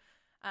Broadway,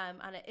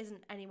 and it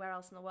isn't anywhere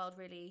else in the world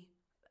really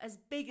as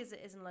big as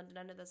it is in London,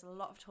 I know there's a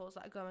lot of tours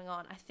that are going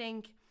on, I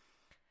think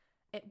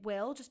it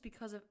will, just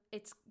because of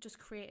it's just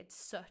created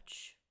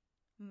such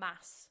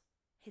mass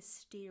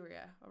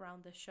hysteria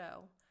around the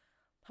show.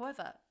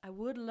 However, I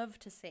would love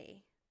to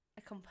see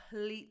a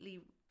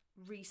completely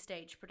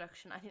restaged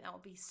production. I think that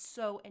would be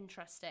so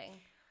interesting.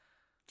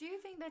 Do you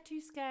think they're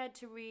too scared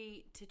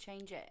to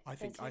change it? I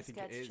think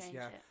it is.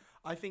 Yeah.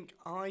 I think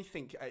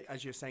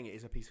as you're saying, it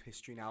is a piece of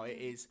history now. It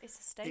is. It's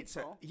a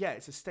staple.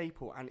 It's a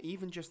staple, and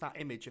even just that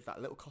image of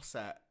that little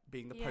Cosette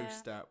being the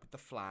poster with the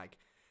flag,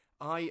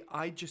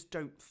 I just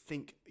don't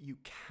think you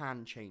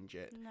can change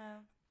it. No.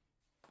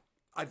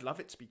 I'd love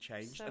it to be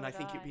changed, So and I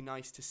think would it'd be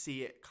nice to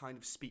see it kind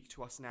of speak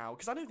to us now,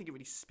 because I don't think it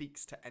really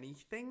speaks to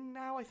anything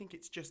now. I think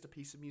it's just a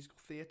piece of musical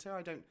theatre.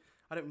 I don't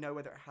know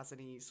whether it has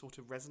any sort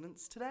of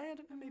resonance today. I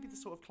don't know, maybe the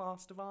sort of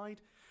class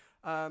divide.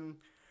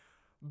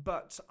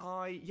 But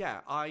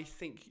I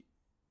think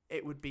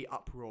it would be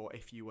uproar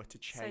if you were to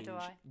change do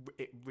I.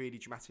 it really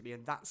dramatically,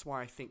 and that's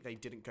why I think they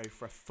didn't go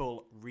for a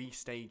full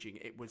restaging.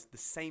 It was the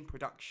same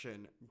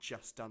production,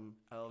 just done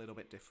a little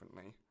bit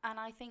differently. And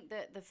I think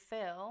that the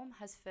film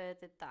has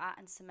furthered that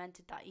and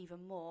cemented that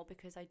even more,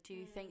 because I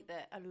do think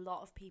that a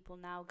lot of people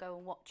now go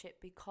and watch it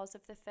because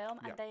of the film,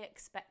 and Yep. they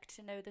expect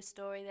to know the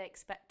story, they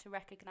expect to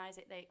recognise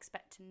it, they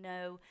expect to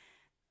know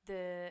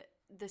the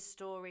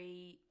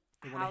story.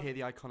 They want to hear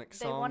the iconic songs.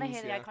 They want to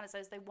hear the iconic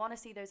songs. They want to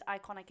see those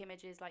iconic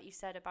images, like you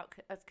said,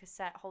 of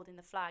Cassette holding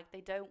the flag.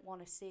 They don't want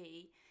to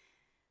see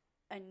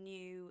a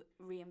new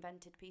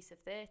reinvented piece of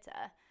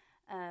theatre.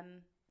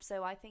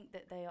 So I think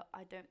that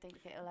I don't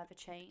think it'll ever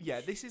change. Yeah,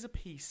 this is a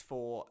piece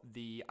for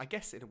I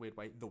guess in a weird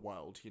way, the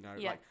world, you know,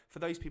 Yeah. like for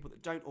those people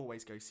that don't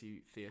always go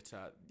see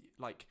theatre,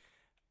 like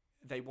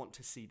they want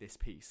to see this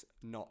piece,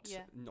 not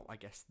I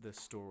guess the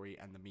story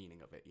and the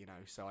meaning of it, you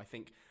know. So I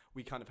think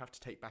we kind of have to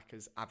take back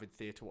as avid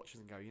theatre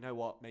watchers and go, you know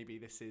what, maybe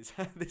this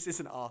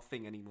isn't our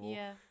thing anymore.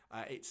 Yeah.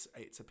 It's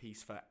a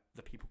piece for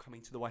the people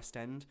coming to the West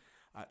End,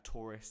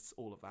 tourists,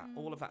 all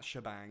of that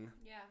shebang.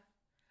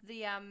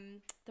 Yeah.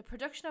 The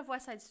production of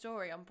West Side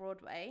Story on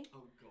Broadway,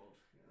 Oh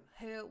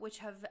God. which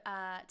have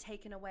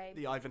taken away.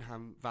 The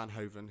Ivan Van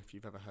Hoven, if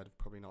you've ever heard of,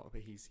 probably not,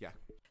 but he's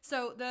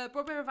So the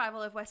Broadway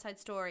revival of West Side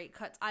Story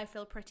cuts I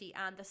Feel Pretty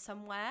and the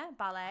Somewhere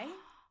ballet.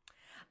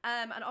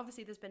 And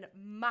obviously there's been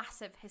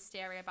massive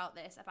hysteria about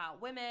this,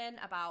 about women,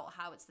 about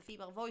how it's the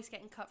female voice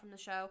getting cut from the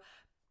show.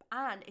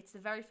 And it's the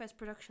very first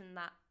production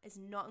that is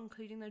not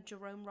including the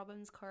Jerome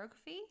Robbins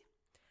choreography.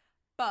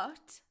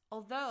 But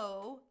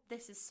although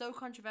this is so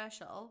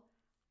controversial,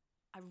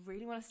 I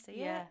really want to see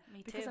Yeah, it.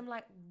 me Because too. I'm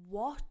like,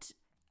 what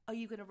are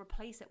you going to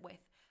replace it with?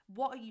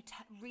 What are you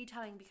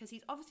retelling? Because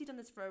he's obviously done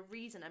this for a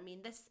reason. I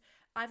mean,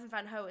 Ivan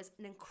Van Ho is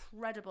an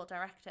incredible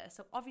director.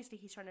 So obviously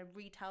he's trying to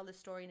retell the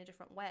story in a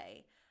different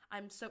way.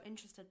 I'm so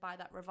interested by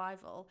that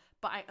revival.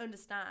 But I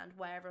understand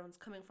where everyone's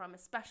coming from,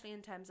 especially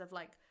in terms of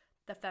like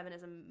the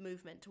feminism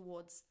movement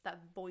towards that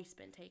voice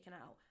being taken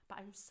out. But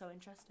I'm so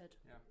interested.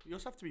 Yeah. You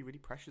also have to be really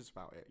precious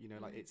about it, you know,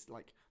 like it's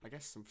like, I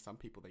guess for some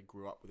people they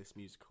grew up with this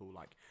musical,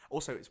 like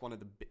also it's one of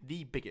the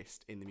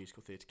biggest in the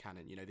musical theatre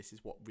canon, you know, this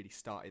is what really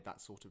started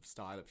that sort of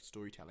style of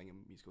storytelling in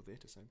musical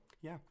theatre, so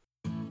yeah.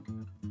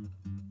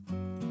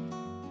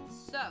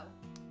 So,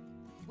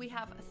 we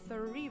have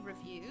 3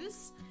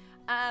 reviews.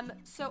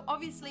 So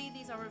obviously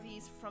these are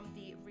reviews from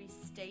the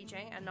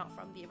restaging and not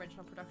from the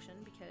original production,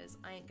 because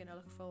I ain't gonna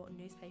look for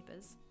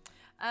newspapers.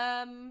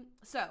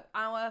 So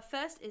our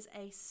first is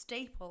a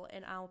staple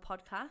in our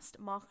podcast,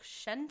 Mark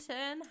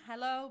Shenton.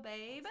 Hello,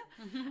 babe.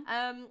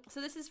 So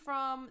this is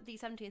from the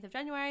 17th of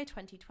January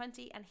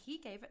 2020, and he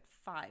gave it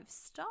 5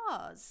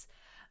 stars.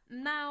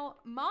 Now,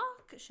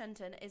 Mark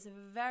Shenton is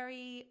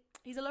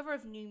he's a lover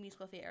of new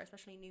musical theatre,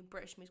 especially new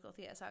British musical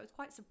theatre, so I was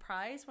quite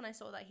surprised when I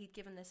saw that he'd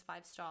given this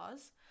 5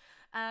 stars.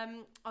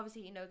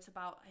 Obviously he notes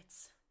about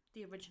it's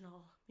the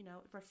original, you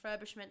know,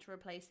 refurbishment to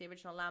replace the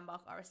original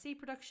Lambach RSC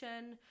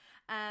production,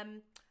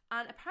 and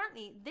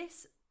apparently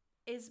this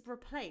is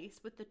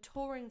replaced with the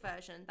touring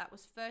version that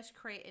was first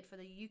created for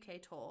the UK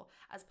tour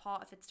as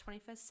part of its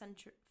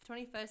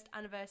 21st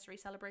anniversary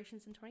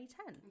celebrations in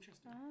 2010.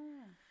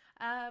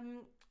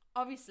 Interesting.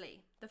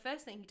 Obviously, the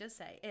first thing he does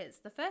say is,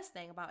 the first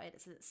thing about it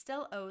is that it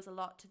still owes a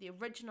lot to the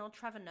original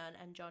Trevor Nunn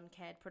and John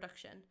Caird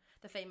production.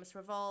 The famous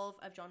revolve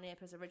of John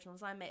Napier's original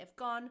design may have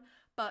gone,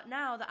 but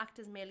now the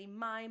actors merely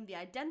mime the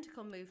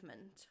identical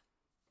movement.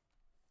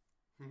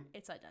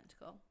 It's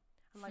identical.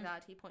 And like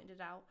that, he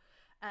pointed out.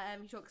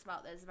 He talks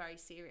about there's very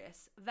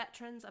serious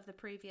veterans of the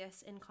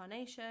previous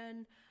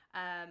incarnation.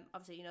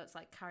 Obviously, you know, it's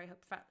like Carrie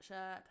Hope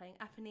Fletcher playing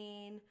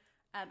Eponine.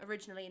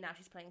 Originally, now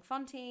she's playing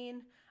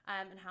Fontaine,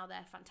 and how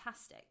they're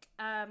fantastic.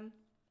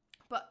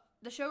 But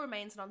the show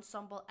remains an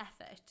ensemble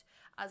effort,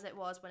 as it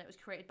was when it was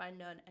created by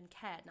Nunn and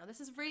Caird. Now,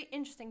 this is a really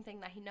interesting thing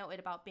that he noted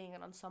about being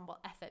an ensemble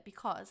effort,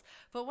 because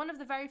for one of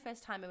the very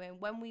first time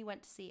when we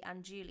went to see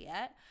Anne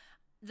Juliet,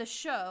 the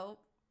show,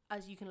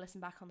 as you can listen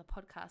back on the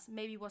podcast,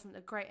 maybe wasn't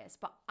the greatest,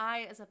 but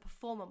I, as a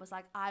performer, was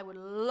like, I would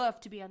love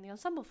to be on the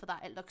ensemble for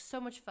that. It looks so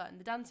much fun.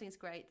 The dancing is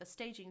great. The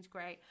staging is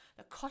great.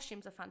 The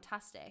costumes are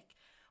fantastic.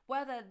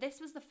 Whether this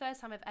was the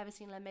first time I've ever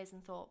seen Les Mis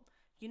and thought,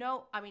 you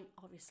know, I mean,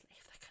 obviously,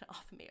 if they're going to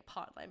offer me a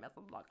part of Les Mis,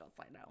 I'm not going to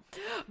say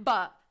no.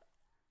 But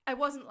I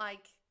wasn't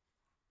like,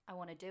 I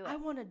want to do it. I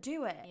want to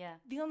do it. Yeah.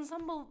 The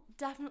ensemble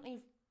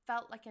definitely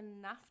felt like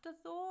an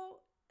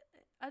afterthought.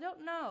 I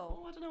don't know.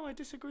 Oh, I don't know. I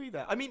disagree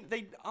there. I mean,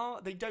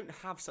 they don't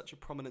have such a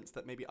prominence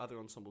that maybe other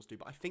ensembles do,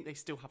 but I think they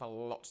still have a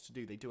lot to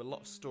do. They do a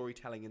lot of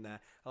storytelling in their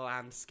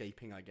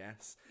landscaping, I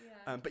guess.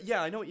 Yeah. But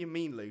yeah, I know what you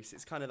mean, Luce.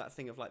 It's kind of that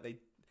thing of like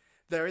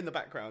they're in the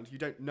background. You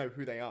don't know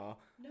who they are.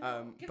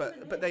 No, give but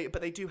them a but name.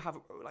 they do have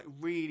like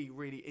really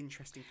really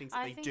interesting things that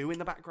I they think do in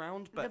the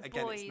background. But the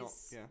again, boys,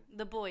 it's not. Yeah.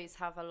 The boys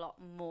have a lot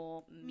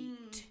more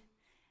meat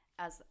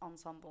as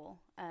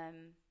ensemble.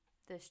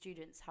 The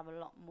students have a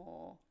lot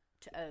more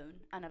to own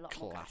and a lot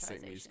more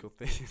Classic characterisation. musical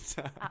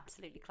theatre.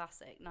 Absolutely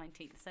classic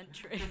 19th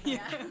century. Yeah.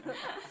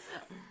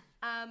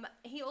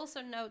 He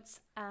also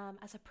notes,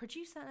 as a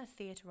producer and a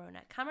theatre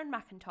owner, Cameron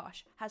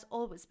Mackintosh has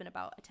always been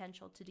about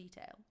attention to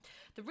detail.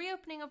 The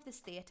reopening of this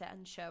theatre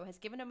and show has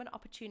given him an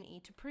opportunity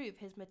to prove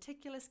his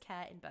meticulous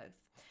care in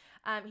both.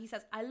 He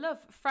says, I love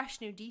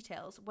fresh new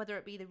details, whether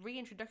it be the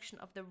reintroduction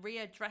of the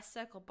rear dress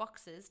circle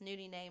boxes,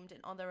 newly named in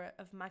honour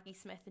of Maggie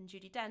Smith and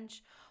Judi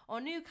Dench, or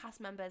new cast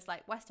members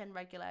like West End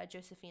regular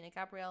Josephina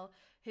Gabriel,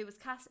 who was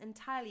cast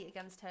entirely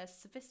against her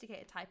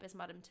sophisticated type as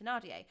Madame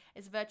Thénardier,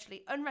 is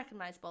virtually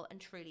unrecognisable and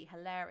truly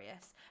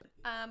hilarious.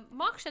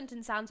 Mark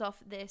Shenton sounds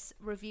off this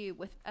review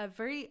with a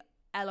very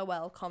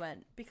LOL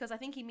comment, because I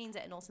think he means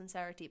it in all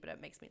sincerity, but it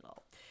makes me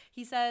lol.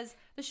 He says,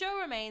 the show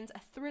remains a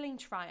thrilling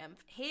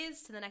triumph.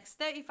 Here's to the next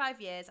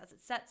 35 years as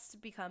it sets to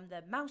become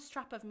the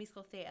mousetrap of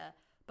musical theatre.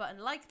 But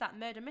unlike that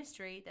murder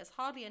mystery, there's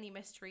hardly any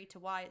mystery to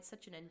why it's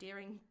such an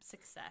endearing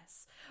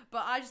success.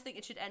 But I just think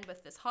it should end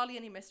with there's hardly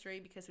any mystery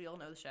because we all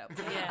know the show.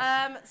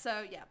 Yeah.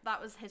 So yeah,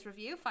 that was his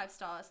review, 5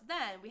 stars.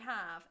 Then we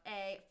have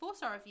a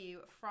 4-star review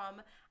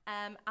from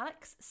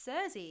Alex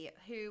Serzi,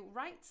 who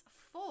writes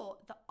for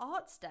the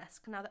Arts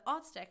Desk. Now, the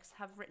Arts Desk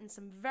have written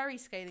some very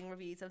scathing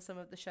reviews of some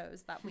of the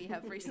shows that we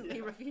have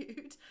recently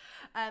reviewed,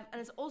 and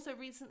has also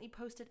recently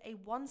posted a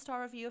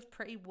 1-star review of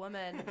Pretty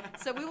Woman.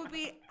 So we will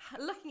be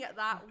looking at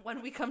that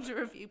when we come to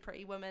review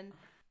Pretty Woman.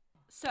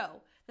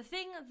 So the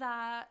thing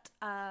that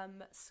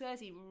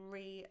Scorsese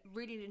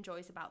really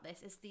enjoys about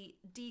this is the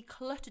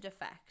decluttered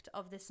effect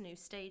of this new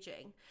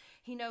staging.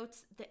 He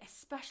notes that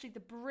especially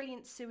the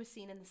brilliant sewer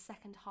scene in the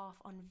second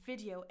half on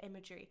video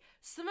imagery,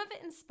 some of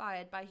it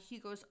inspired by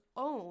Hugo's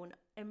own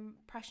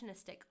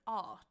impressionistic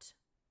art.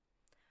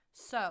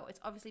 So it's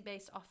obviously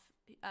based off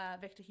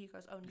Victor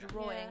Hugo's own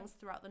drawings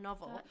throughout the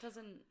novel. That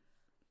doesn't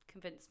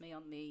convince me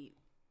on the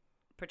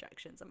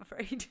projections, I'm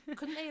afraid.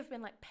 Couldn't they have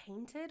been like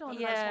painted on?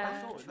 Yeah,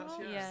 I thought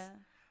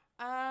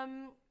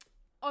that's,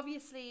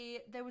 Obviously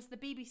there was the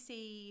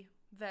BBC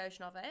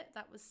version of it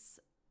that was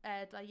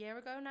aired a year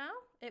ago now.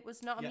 It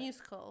was not a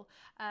musical,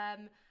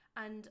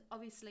 and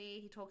obviously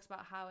he talks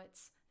about how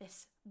it's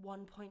this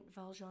 1 point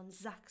Valjean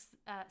sacks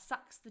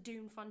the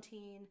Dune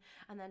Fontaine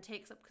and then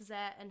takes up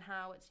Cosette, and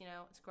how it's, you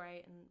know, it's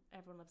great and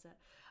everyone loves it.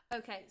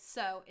 Okay,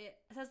 so it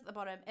says at the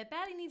bottom, it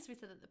barely needs to be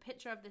said that the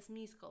picture of this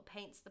musical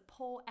paints the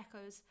poor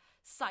echoes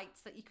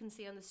sights that you can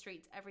see on the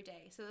streets every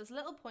day. So there's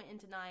little point in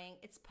denying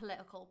its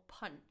political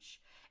punch.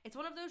 It's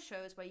one of those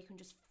shows where you can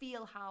just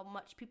feel how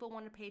much people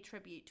want to pay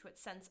tribute to its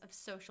sense of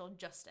social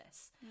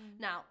justice.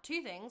 Now,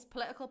 2 things,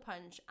 political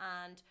punch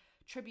and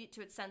tribute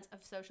to its sense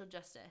of social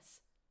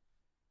justice.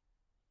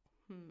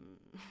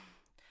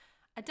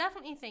 I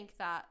definitely think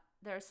that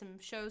there are some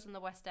shows in the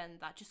West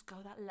End that just go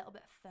that little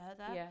bit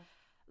further. Yeah.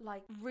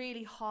 Like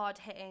really hard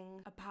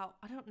hitting about,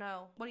 I don't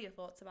know. What are your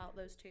thoughts about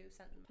those 2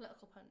 sentences?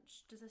 Political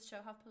punch. Does this show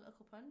have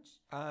political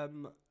punch?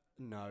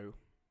 No.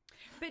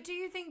 But do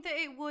you think that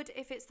it would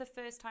if it's the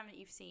first time that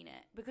you've seen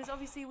it? Because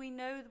obviously we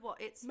know what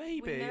it's...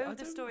 Maybe. We know I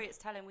the don't- story it's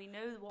telling. We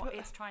know what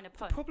it's trying to The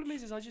punch. problem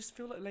is I just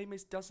feel that Les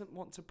Mis doesn't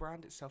want to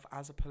brand itself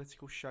as a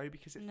political show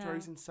because it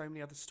throws in so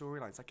many other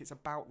storylines. Like, it's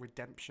about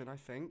redemption, I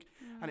think,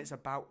 and it's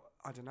about,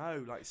 I don't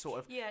know, like sort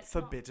of it's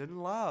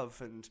forbidden love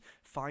and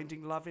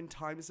finding love in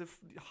times of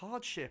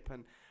hardship,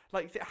 and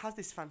like it has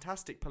this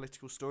fantastic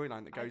political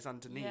storyline that goes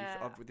underneath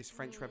with this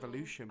French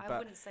Revolution. I But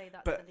wouldn't say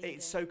that's but the leading.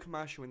 it's so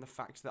commercial in the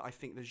fact that I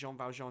think the Jean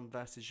Valjean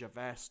versus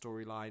Javert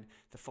storyline,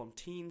 the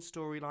Fontaine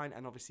storyline,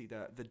 and obviously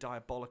the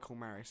diabolical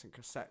Marius and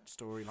Cosette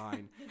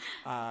storyline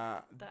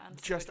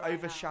just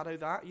overshadow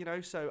that, you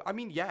know. So I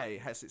mean, yeah,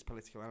 it has its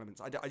political elements.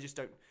 I just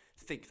don't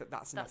think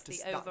that's enough to.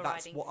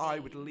 That's what I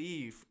would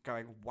leave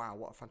going. Wow,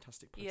 what a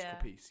fantastic political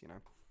piece, you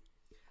know.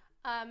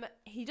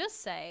 He does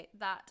say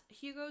that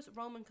Hugo's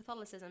Roman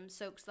Catholicism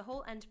soaks the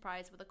whole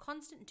enterprise with a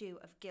constant dew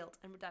of guilt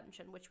and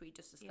redemption, which we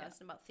just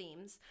discussed about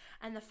themes,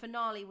 and the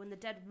finale, when the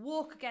dead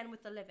walk again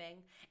with the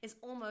living, is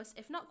almost,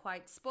 if not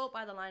quite, spoilt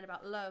by the line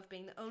about love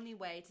being the only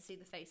way to see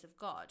the face of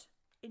God.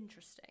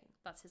 Interesting.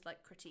 That's his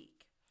like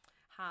critique.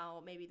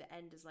 How maybe the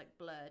end is like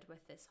blurred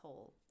with this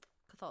whole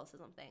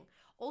Catholicism thing.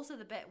 Also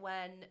the bit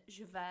when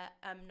Jean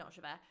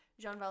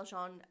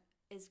Valjean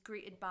is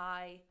greeted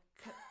by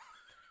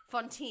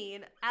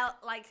Fontaine,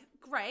 like,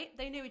 great,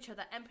 they knew each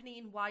other.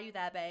 Eponine, why are you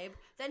there, babe?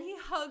 Then he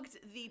hugged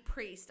the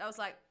priest. I was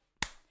like,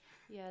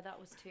 yeah, that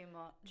was too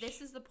much.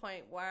 this is the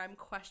point where I'm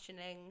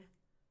questioning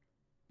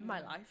my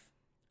life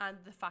and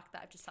the fact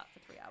that I've just sat for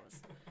 3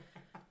 hours.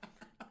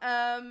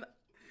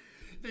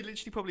 They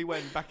literally probably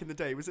went back in the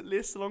day. Was it Lea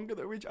Salonga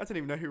that originated? I don't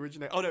even know who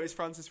originated. Oh no, it's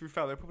Francis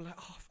Ruffel. They're probably like,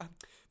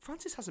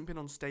 Francis hasn't been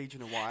on stage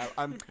in a while.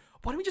 Why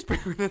don't we just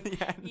bring her in at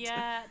the end?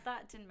 Yeah,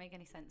 that didn't make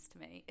any sense to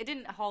me. It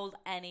didn't hold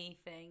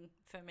anything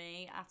for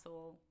me at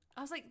all.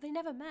 I was like, they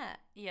never met.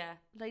 Yeah.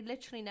 They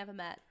literally never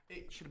met.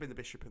 It should have been the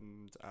Bishop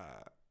and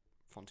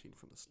Fontaine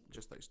from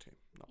just those 2,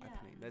 not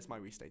Eponine. There's my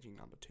restaging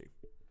number 2.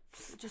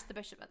 Just the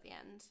bishop at the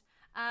end.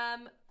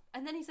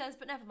 And then he says,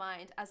 but never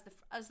mind, as the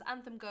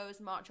anthem goes,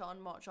 march on.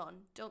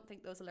 Don't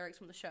think those are lyrics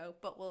from the show,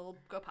 but we'll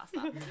go past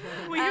that.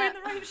 Were you in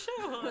the right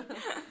show?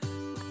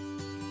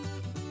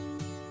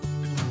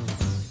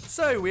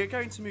 So we're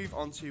going to move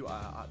on to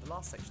the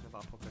last section of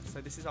our podcast.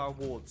 So this is our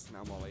awards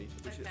now, Molly,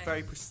 which is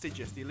very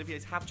prestigious. The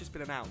Olivier's have just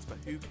been announced, but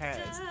who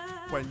cares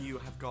when you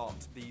have got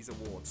these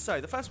awards? So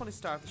the first one is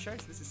Star of the Show.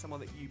 So this is someone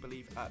that you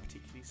believe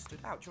particularly stood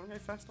out. Do you want to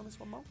go first on this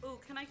one, Mol? Oh,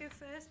 can I go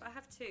first? But I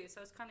have two, so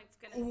I was kind of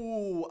going to...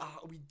 Ooh,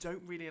 we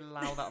don't really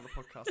allow that on the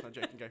podcast. No,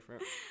 joking, go for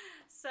it.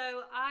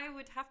 So I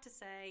would have to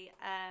say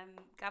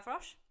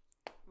Gavroche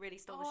really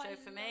stole the show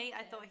for me.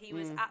 I thought he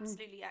was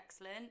absolutely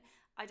excellent.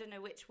 I don't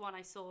know which one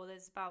I saw.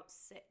 There's about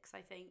 6,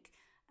 I think.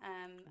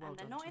 And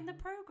they're not in the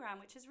programme,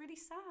 which is really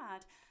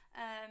sad.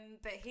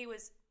 But he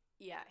was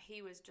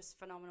just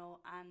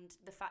phenomenal. And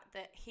the fact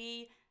that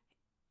he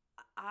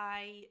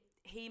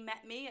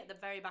met me at the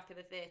very back of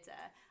the theatre,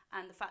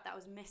 and the fact that I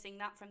was missing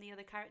that from the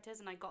other characters,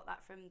 and I got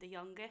that from the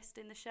youngest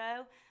in the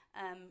show,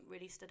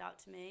 really stood out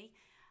to me.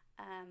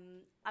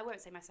 I won't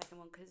say my second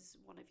one because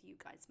one of you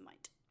guys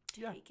might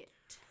take it.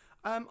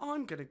 I'm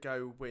going to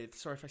go with,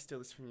 sorry if I steal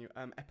this from you,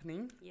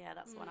 Eponine. Yeah,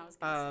 that's the one I was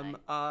going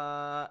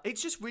to say.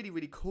 It's just really,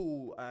 really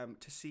cool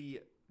to see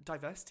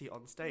diversity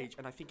on stage,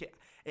 and I think it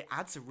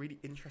adds a really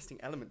interesting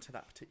element to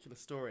that particular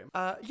story.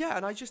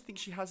 And I just think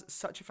she has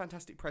such a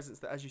fantastic presence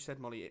that, as you said,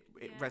 Molly,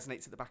 it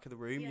resonates at the back of the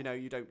room. You know,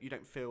 you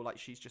don't feel like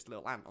she's just a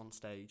little ant on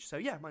stage. So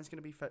yeah, mine's going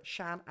to be for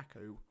Shan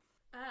Ako.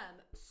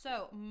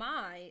 So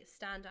my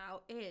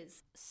standout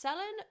is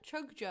Selin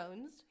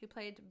Chug-Jones, who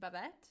played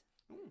Babette.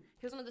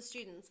 He was one of the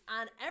students,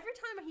 and every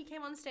time he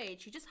came on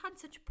stage, he just had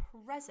such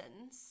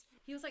presence.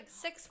 He was like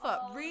 6 foot,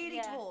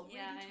 really tall,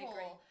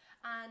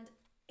 and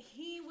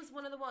he was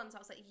one of the ones I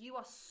was like, you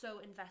are so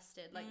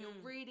invested. Like you're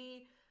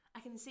really, I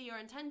can see your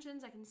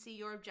intentions, I can see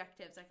your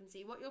objectives, I can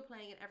see what you're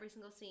playing in every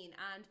single scene,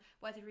 and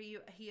whether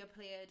he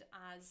appeared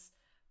as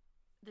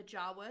the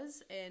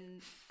Jawas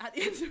at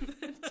the end of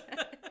the day.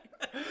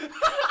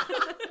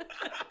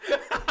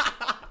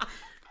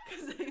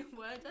 Because they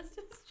were just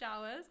as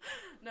Jawas.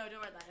 No, don't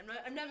worry about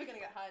that. I'm never going to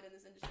get hired in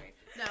this industry.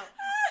 No.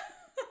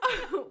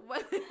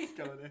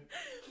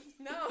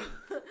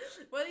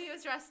 Whether he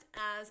was dressed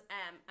as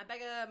a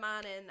beggar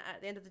man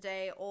at the end of the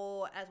day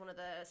or as one of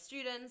the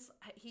students,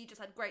 he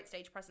just had great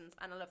stage presence,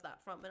 and I love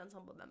that from an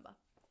ensemble member.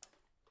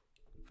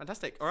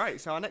 Fantastic. All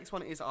right, so our next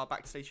one is our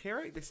backstage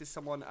hero. This is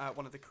someone,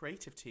 one of the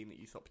creative team that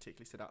you thought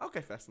particularly stood out. I'll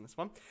go first on this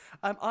one.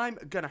 I'm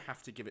going to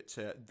have to give it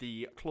to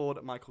the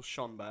Claude Michael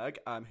Schonberg,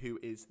 who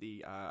is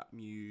the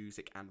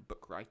music and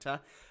book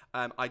writer.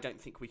 I don't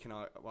think we can,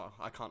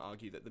 I can't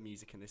argue that the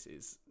music in this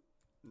is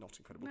not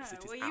incredible, because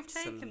it is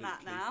absolutely taken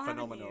that now,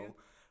 phenomenal.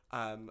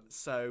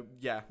 So,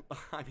 yeah,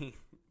 I mean,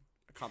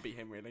 I can't beat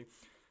him, really.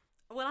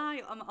 Well,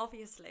 I am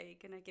obviously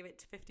going to give it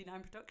to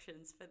 59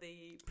 Productions for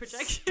the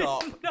projection.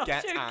 Stop.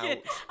 Get out.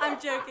 I'm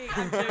joking.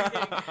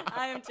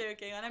 I am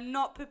joking. And I'm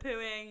not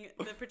poo-pooing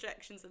the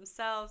projections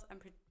themselves. I'm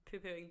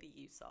poo-pooing the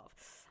use of.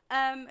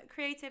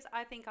 Creatives,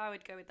 I think I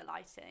would go with the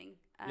lighting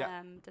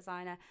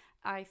designer.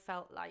 I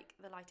felt like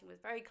the lighting was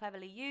very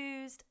cleverly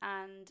used.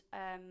 And,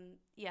 I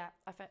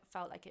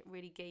felt like it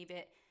really gave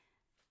it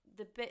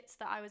the bits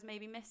that I was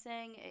maybe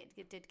missing.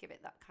 It did give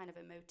it that kind of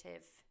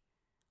emotive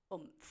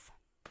oomph.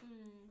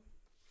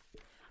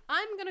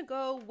 I'm going to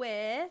go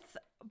with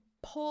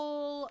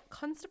Paul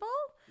Constable,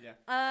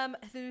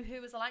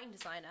 who was a lighting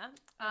designer,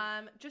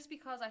 just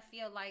because I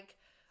feel like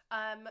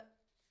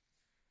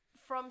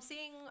from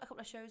seeing a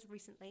couple of shows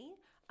recently,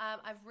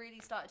 I've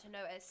really started to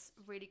notice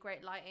really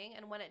great lighting,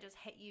 and when it just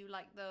hit you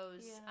like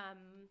those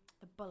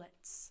the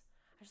bullets,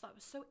 I just thought it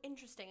was so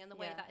interesting, and the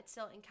way that it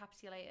still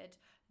encapsulated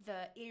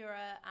the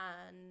era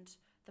and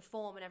the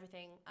form and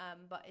everything,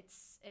 but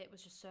it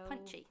was just so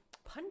punchy,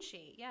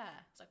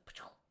 it's like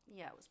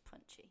it was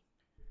punchy.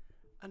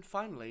 And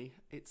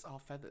finally, it's our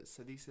feathers.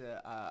 So these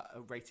are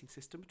a rating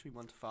system between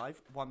 1 to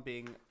 5. 1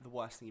 being the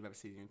worst thing you've ever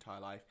seen in your entire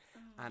life,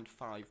 and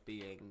 5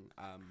 being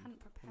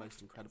the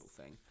most incredible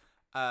thing.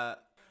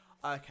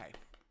 Okay,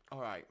 all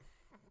right.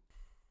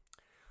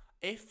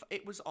 If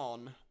it was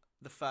on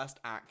the first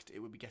act, it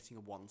would be getting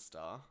a 1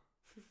 star.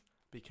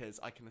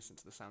 Because I can listen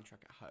to the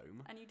soundtrack at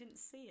home. And you didn't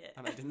see it.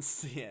 And I didn't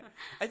see it.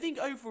 I think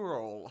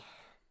overall,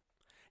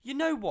 you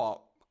know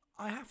what?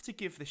 I have to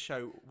give this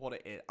show what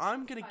it is.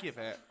 I'm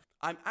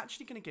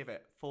actually going to give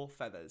it 4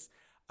 feathers.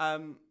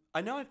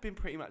 I know I've been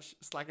pretty much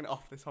slagging it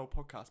off this whole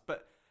podcast,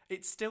 but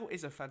it still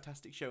is a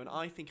fantastic show. And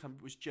I think I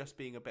was just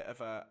being a bit of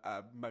a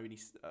moany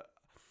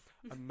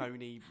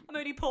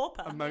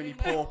pauper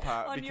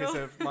because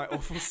of my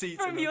awful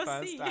seats in the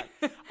first act.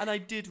 And I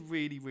did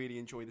really, really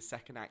enjoy the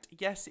second act.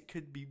 Yes, it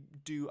could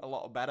do a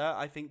lot better,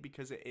 I think,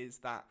 because it is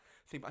that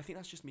thing. But I think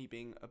that's just me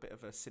being a bit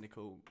of a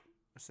cynical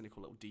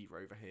little diva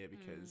over here,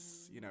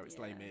 because it's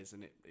Les Mis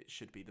and it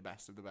should be the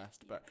best of the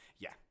best. But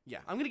yeah,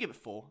 I'm gonna give it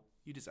 4.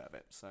 You deserve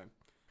it. So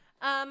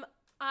I'm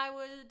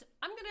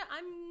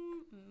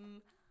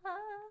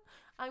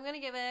gonna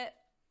give it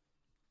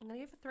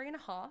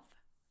 3.5.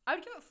 I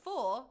would give it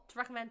 4 to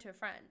recommend to a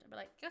friend. I'd be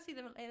like, go see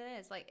them. It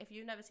is like, if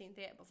you've never seen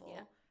theatre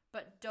before,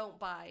 but don't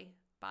buy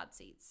bad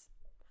seats.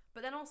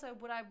 But then also,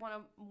 would I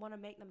want to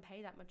make them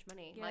pay that much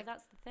money? Yeah,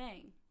 that's the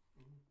thing.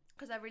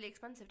 Because they're really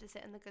expensive to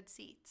sit in the good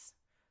seats.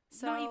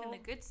 So, not even the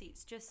good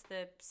seats, just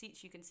the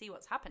seats you can see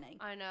what's happening.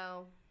 I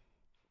know.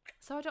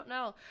 So I don't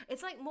know.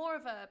 It's like more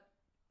of a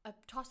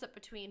toss-up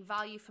between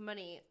value for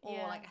money or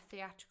Yeah. like a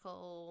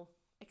theatrical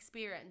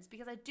experience,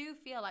 because I do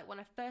feel like when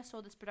I first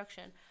saw this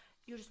production,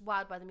 you're just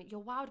wowed by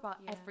you're wowed about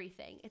Yeah.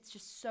 everything. It's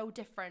just so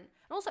different,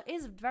 and also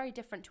is very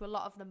different to a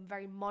lot of the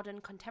very modern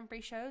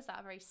contemporary shows that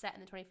are very set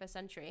in the 21st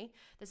century.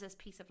 There's this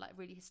piece of like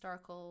really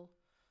historical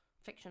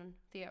fiction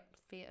theater.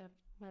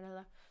 Blah, blah,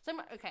 blah. So I'm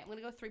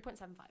gonna go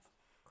 3.75.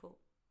 Cool.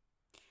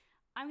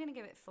 I'm going to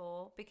give it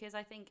 4 because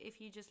I think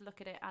if you just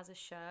look at it as a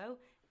show,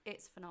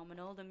 it's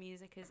phenomenal. The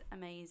music is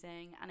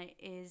amazing and it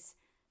is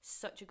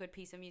such a good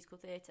piece of musical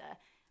theatre.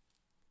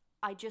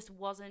 I just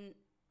wasn't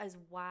as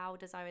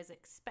wowed as I was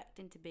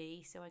expecting to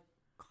be, so I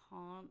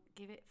can't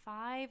give it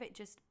 5.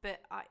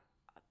 But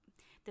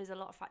there's a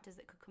lot of factors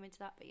that could come into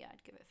that, but yeah,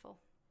 I'd give it 4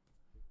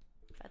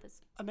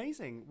 feathers.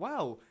 Amazing.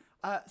 Well,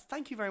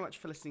 thank you very much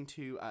for listening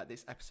to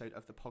this episode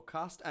of the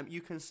podcast.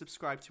 You can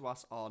subscribe to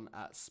us on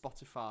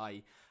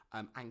Spotify,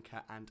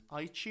 Anchor and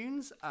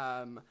iTunes.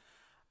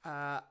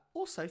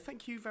 Also,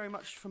 thank you very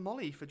much for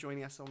Molly for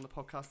joining us on the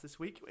podcast this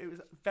week. It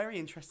was very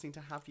interesting to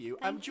have you.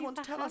 Thank Do you you want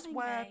to for tell us having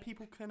where me.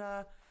 people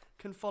can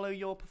follow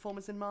your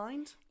Performers in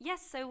Mind?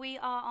 Yes, so we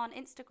are on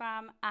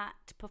Instagram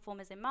at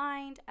Performers in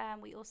Mind.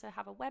 We also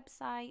have a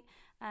website,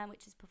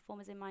 which is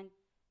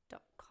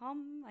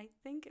performersinmind.com. I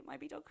think it might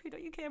be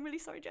 .co.uk. I'm really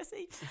sorry,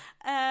 Jessie.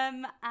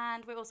 And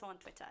we're also on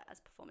Twitter as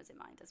Performers in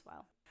Mind as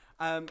well.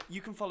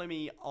 You can follow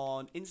me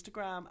on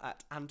Instagram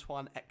at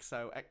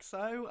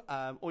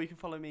AntoineXOXO, or you can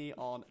follow me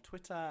on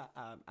Twitter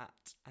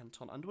at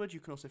Anton Underwood. You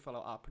can also follow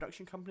our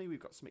production company. We've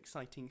got some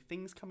exciting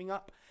things coming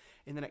up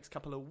in the next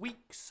couple of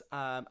weeks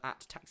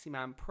at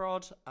Taximan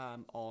Prod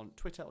on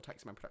Twitter, or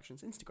Taximan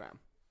Productions Instagram.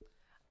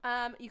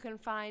 You can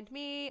find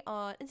me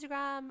on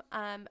Instagram,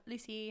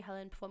 Lucy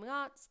Helen Performing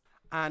Arts.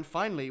 And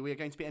finally, we are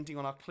going to be ending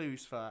on our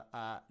clues for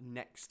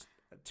next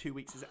 2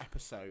 weeks'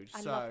 episode.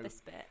 I love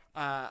this bit.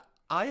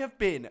 I have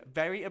been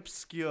very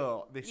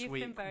obscure this You've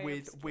week been very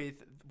with obscure.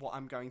 what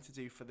I'm going to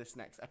do for this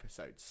next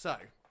episode. So,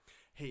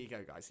 here you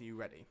go, guys. Are you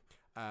ready?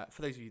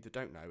 For those of you that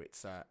don't know,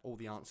 it's all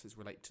the answers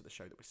relate to the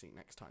show that we're seeing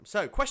next time.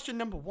 So, question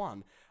number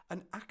 1.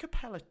 An a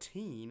cappella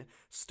teen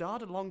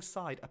starred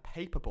alongside a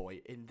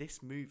paperboy in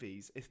this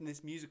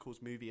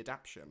musical's movie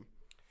adaptation.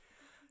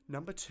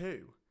 Number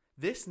 2.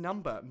 This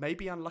number may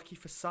be unlucky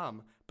for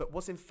some, but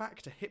was in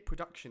fact a hit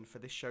production for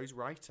this show's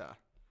writer.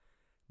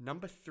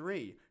 Number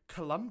 3.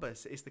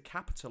 Columbus is the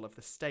capital of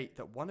the state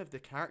that one of the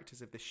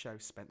characters of this show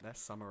spent their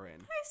summer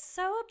in. It's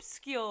so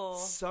obscure.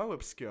 So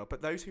obscure,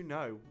 but those who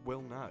know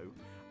will know.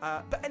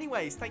 But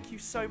anyways, thank you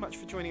so much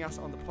for joining us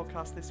on the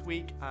podcast this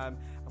week, and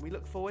we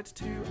look forward to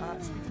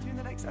speaking to you in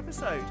the next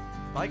episode.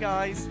 Bye,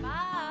 guys.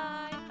 Bye.